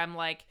way where I'm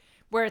like,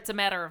 where it's a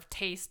matter of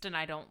taste and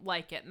I don't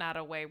like it, not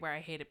a way where I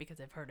hate it because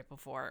I've heard it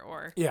before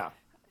or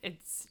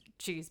it's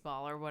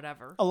cheeseball or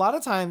whatever. A lot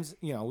of times,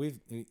 a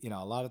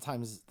lot of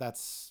times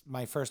that's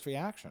my first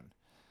reaction.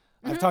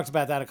 Mm-hmm. I've talked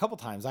about that a couple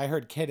times. I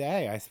heard Kid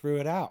A, I threw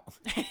it out.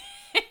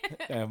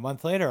 And a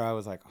month later, I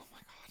was like, oh my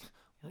God,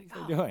 what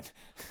are you doing?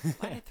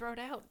 Why'd I throw it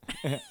out?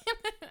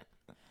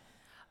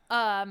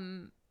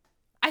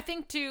 I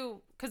think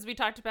too, because we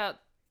talked about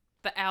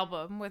the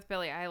album with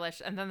Billie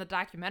Eilish and then the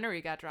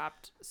documentary got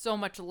dropped so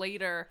much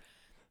later.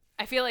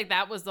 I feel like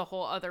that was the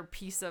whole other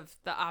piece of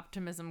the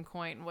optimism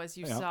coin, was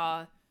you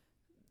saw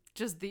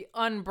just the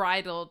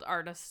unbridled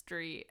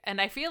artistry. And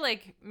I feel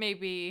like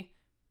maybe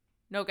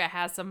Noga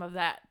has some of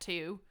that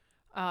too.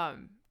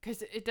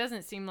 Because it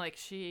doesn't seem like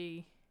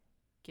she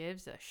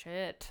gives a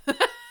shit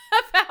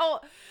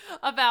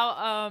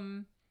about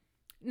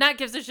not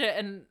gives a shit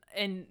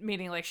and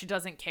meaning like she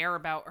doesn't care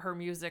about her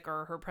music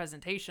or her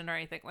presentation or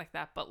anything like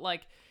that, but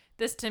like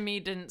this to me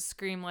didn't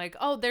scream like,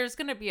 oh, there's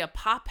gonna be a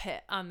pop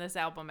hit on this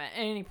album at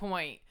any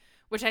point,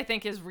 which I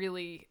think is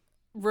really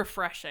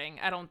refreshing.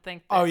 I don't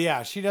think that... Oh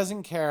yeah, she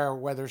doesn't care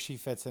whether she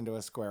fits into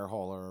a square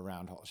hole or a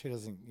round hole. She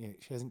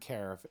doesn't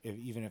care if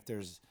even if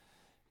there's...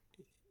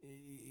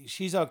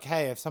 She's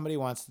okay if somebody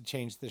wants to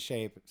change the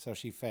shape so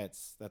she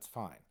fits, that's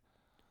fine.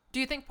 Do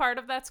you think part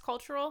of that's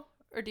cultural?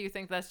 Or do you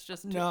think that's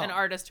just an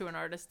artist who an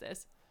artist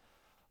is?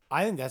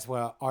 I think that's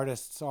what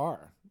artists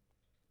are.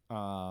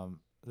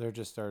 There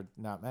just are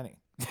not many.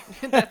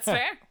 That's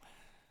fair.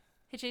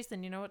 Hey,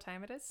 Jason, you know what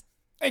time it is?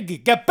 Oh,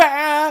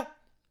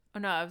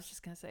 no, I was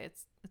just going to say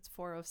it's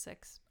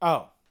 4:06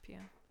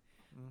 p.m.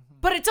 Mm-hmm.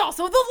 But it's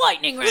also the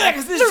lightning round. Yeah,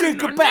 because this is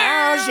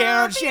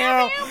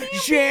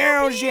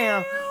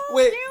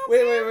Wait.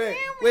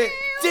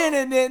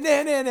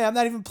 I'm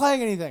not even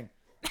playing anything.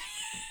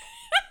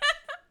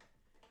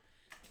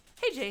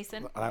 Hey,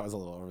 Jason. That was a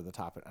little over the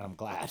top, and I'm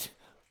glad.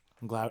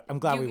 I'm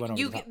glad we went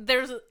over the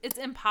top. It's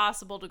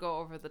impossible to go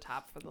over the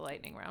top for the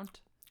lightning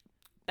round.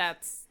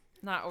 That's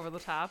not over the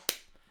top.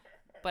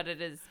 but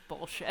it is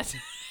bullshit.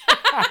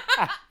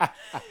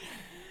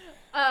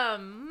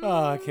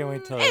 I can't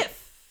wait till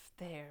if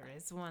there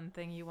is one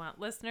thing you want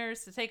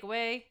listeners to take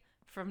away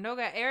from No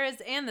Got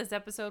Eras and this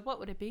episode, what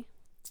would it be?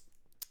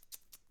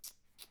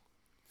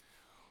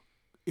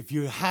 If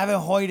you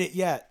haven't heard it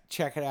yet,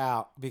 check it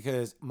out,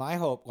 because my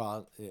hope,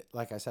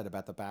 like I said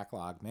about the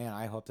backlog, man,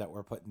 I hope that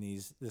we're putting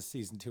this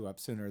season 2 up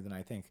sooner than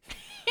I think.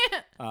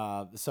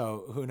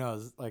 So who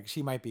knows? Like,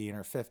 she might be in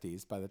her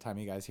 50s by the time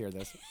you guys hear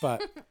this,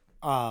 but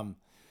I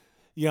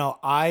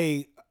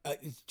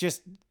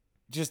just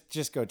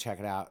go check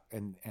it out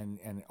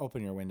and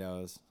open your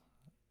windows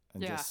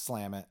and just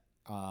slam it.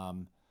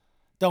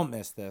 Don't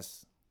miss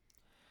this.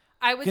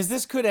 Because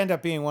this could end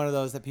up being one of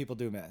those that people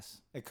do miss.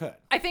 It could.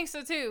 I think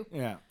so too.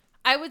 Yeah.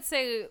 I would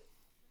say,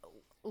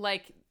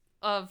 like,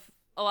 of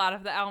a lot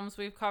of the albums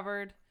we've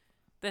covered,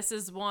 this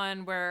is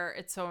one where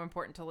it's so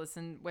important to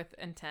listen with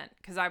intent.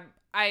 Because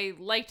I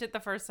liked it the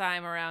first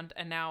time around,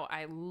 and now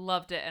I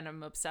loved it, and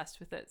I'm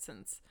obsessed with it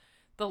since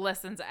the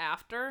listens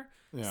after.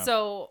 Yeah.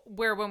 So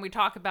where when we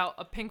talk about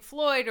a Pink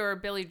Floyd or a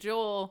Billy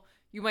Joel,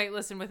 you might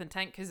listen with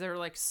intent because they're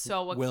like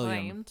so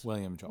acclaimed.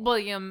 William Joel.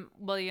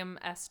 William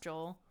S.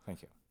 Joel.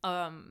 Thank you.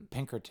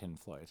 Pinkerton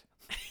Floyd.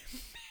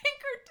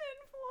 Pinkerton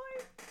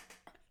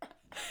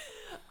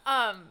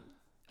Floyd.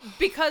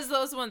 Because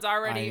those ones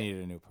already. I need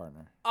a new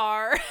partner.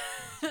 Are.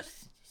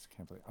 just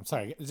can't believe. I'm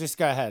sorry. Just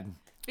go ahead.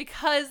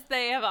 Because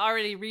they have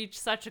already reached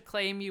such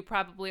acclaim, you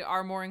probably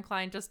are more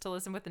inclined just to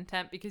listen with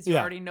intent because you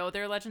already know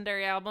their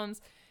legendary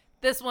albums.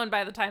 This one,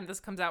 by the time this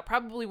comes out,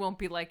 probably won't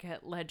be like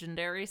at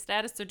legendary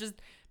status. So just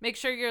make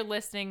sure you're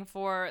listening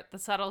for the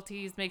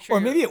subtleties. Make sure, or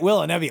maybe it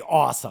will, and that'd be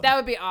awesome. That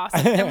would be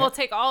awesome, and we'll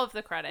take all of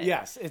the credit.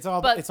 Yes, it's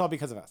all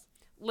because of us.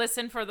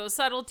 Listen for those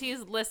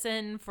subtleties.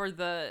 Listen for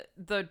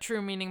the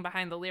true meaning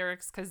behind the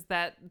lyrics, because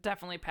that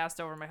definitely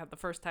passed over my head the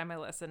first time I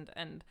listened,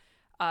 and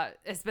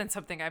it's been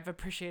something I've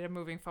appreciated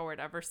moving forward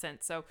ever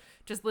since. So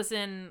just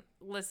listen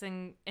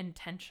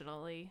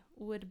intentionally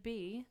would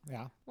be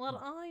what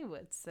I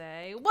would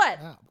say. What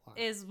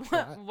is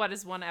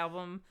one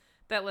album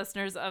that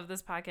listeners of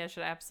this podcast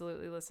should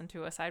absolutely listen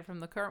to aside from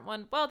the current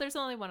one? Well, there's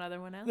only one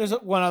other one out. There's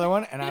one other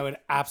one, and I would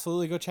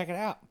absolutely go check it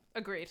out.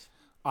 Agreed.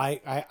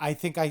 I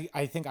think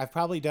I've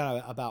probably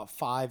done about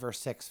 5 or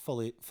 6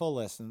 full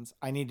listens.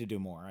 I need to do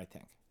more, I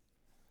think.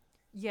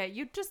 Yeah,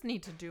 you just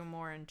need to do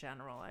more in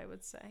general, I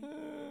would say.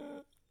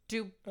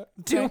 Do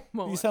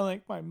more. You sound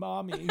like my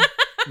mommy.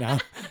 No,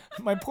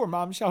 my poor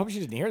mom. I hope she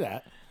didn't hear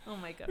that. Oh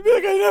my god. I'd be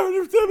like, I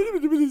never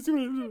do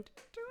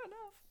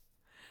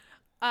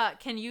enough.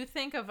 Can you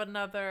think of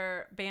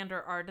another band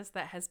or artist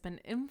that has been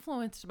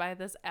influenced by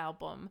this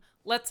album?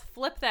 Let's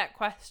flip that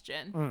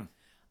question.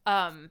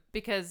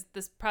 Because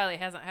this probably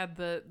hasn't had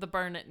the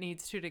burn it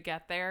needs to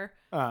get there.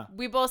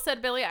 We both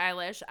said Billie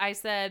Eilish. I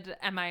said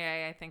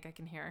MIA. I think I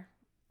can hear.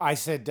 I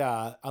said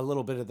a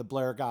little bit of the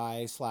Blair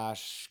Guy /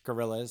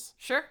 Gorillaz.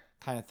 Sure.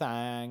 Kind of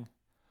thing.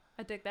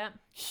 I dig that.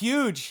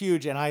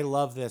 Huge, and I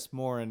love this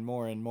more and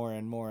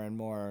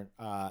more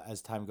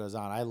as time goes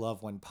on. I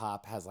love when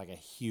pop has like a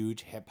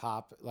huge hip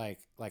hop like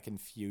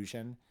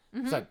infusion.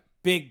 Mm-hmm. It's like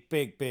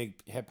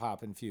big hip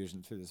hop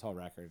infusion through this whole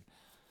record.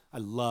 I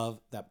love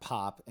that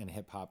pop and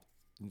hip hop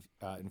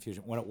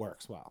infusion when it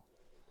works well.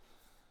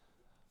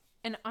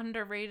 An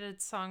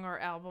underrated song or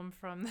album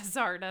from this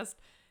artist.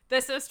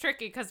 This is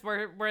tricky because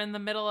we're in the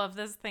middle of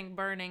this thing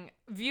burning.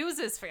 Views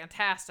is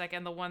fantastic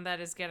and the one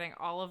that is getting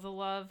all of the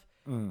love.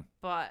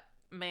 But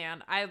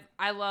man, I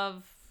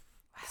love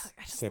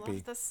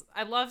this.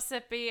 I love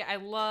Sippy. I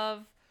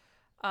love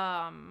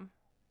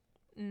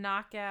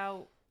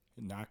Knockout.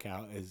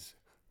 Knockout is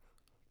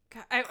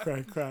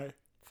cry.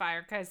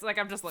 Fire Kites. Like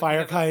I'm just looking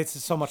Fire Kites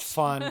is so much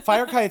fun.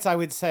 Fire Kites, I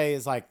would say,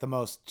 is like the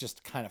most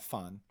just kind of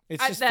fun.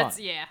 It's just fun.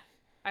 Yeah.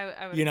 I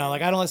would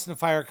like I don't listen to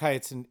Fire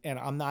Kites and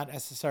I'm not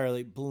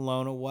necessarily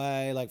blown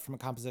away like from a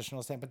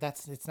compositional standpoint, but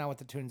it's not what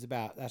the tune's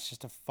about. That's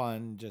just a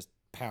fun just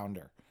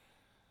pounder.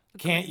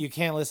 You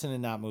can't listen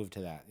and not move to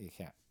that. You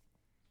can't.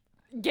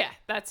 Yeah,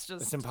 that's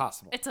just it's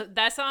impossible.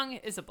 That song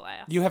is a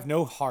blast. You have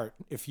no heart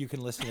if you can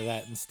listen to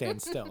that and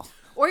stand still.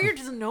 Or you're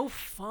just no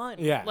fun.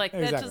 Yeah, like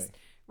exactly. That just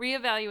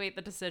reevaluate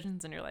the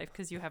decisions in your life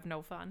because you have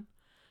no fun.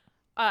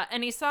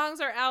 Any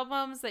songs or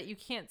albums that you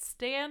can't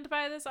stand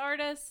by this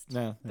artist?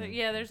 No.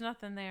 Yeah, there's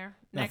nothing there.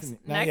 Not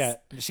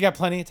yet. She got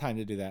plenty of time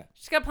to do that.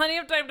 She's got plenty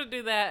of time to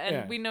do that,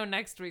 and we know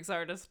next week's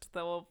artist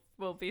there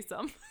will be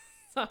some.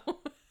 So.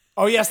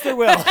 Oh yes, there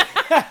will.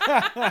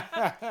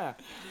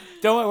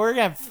 Don't worry, we're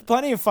gonna have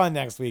plenty of fun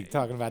next week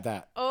talking about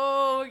that.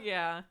 Oh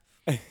yeah.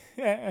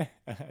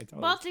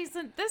 Well,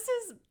 Jason, this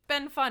has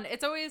been fun.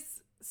 It's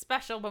always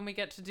special when we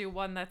get to do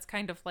one that's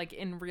kind of like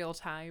in real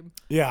time.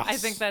 Yeah, I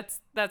think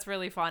that's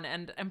really fun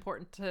and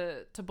important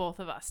to both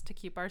of us to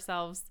keep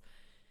ourselves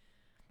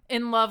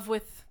in love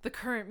with the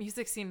current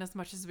music scene as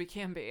much as we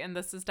can be, and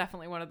this is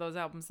definitely one of those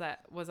albums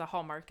that was a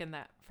hallmark in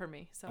that for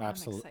me, so I'm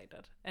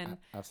excited. And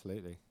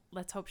absolutely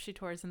let's hope she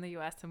tours in the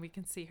U.S. and we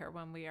can see her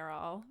when we are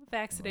all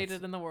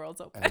vaccinated and the world's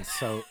open. And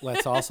so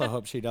let's also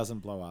hope she doesn't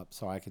blow up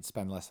so I could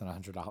spend less than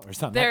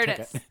 $100 on there that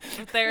it ticket.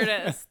 is. There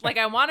it is. Like,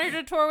 I want her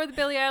to tour with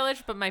Billie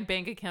Eilish, but my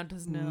bank account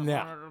does not want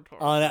her to tour.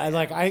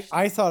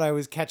 I thought I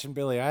was catching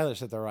Billie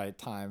Eilish at the right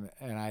time,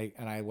 and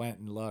I went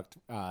and looked.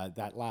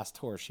 That last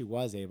tour she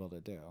was able to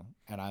do,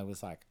 and I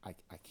was like, I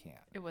can't.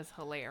 It was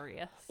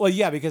hilarious. Well,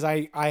 yeah, because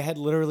I had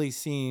literally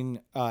seen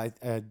Paul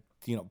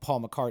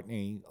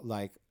McCartney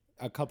like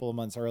a couple of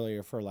months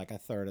earlier for like a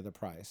third of the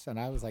price, and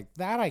I was like,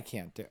 that I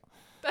can't do.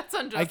 That's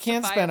unjustifiable. I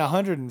can't spend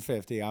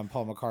 $150 on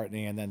Paul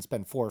McCartney and then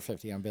spend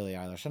 $450 on Billie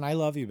Eilish. And I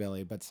love you,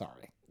 Billie, but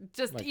sorry.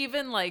 Just like,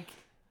 even like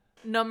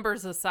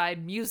numbers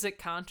aside, music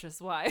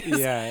conscious wise.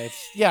 Yeah,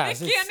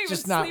 it's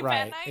just not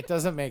right. It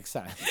doesn't make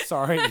sense.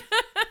 Sorry.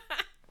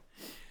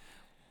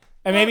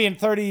 And maybe in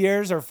 30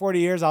 years or 40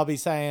 years, I'll be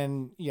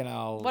saying,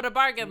 what a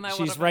bargain that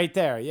she's right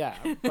there. Yeah,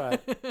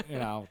 but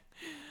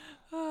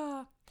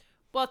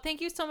Well,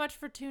 thank you so much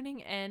for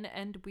tuning in,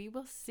 and we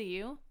will see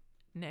you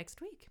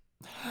next week.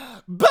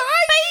 Bye!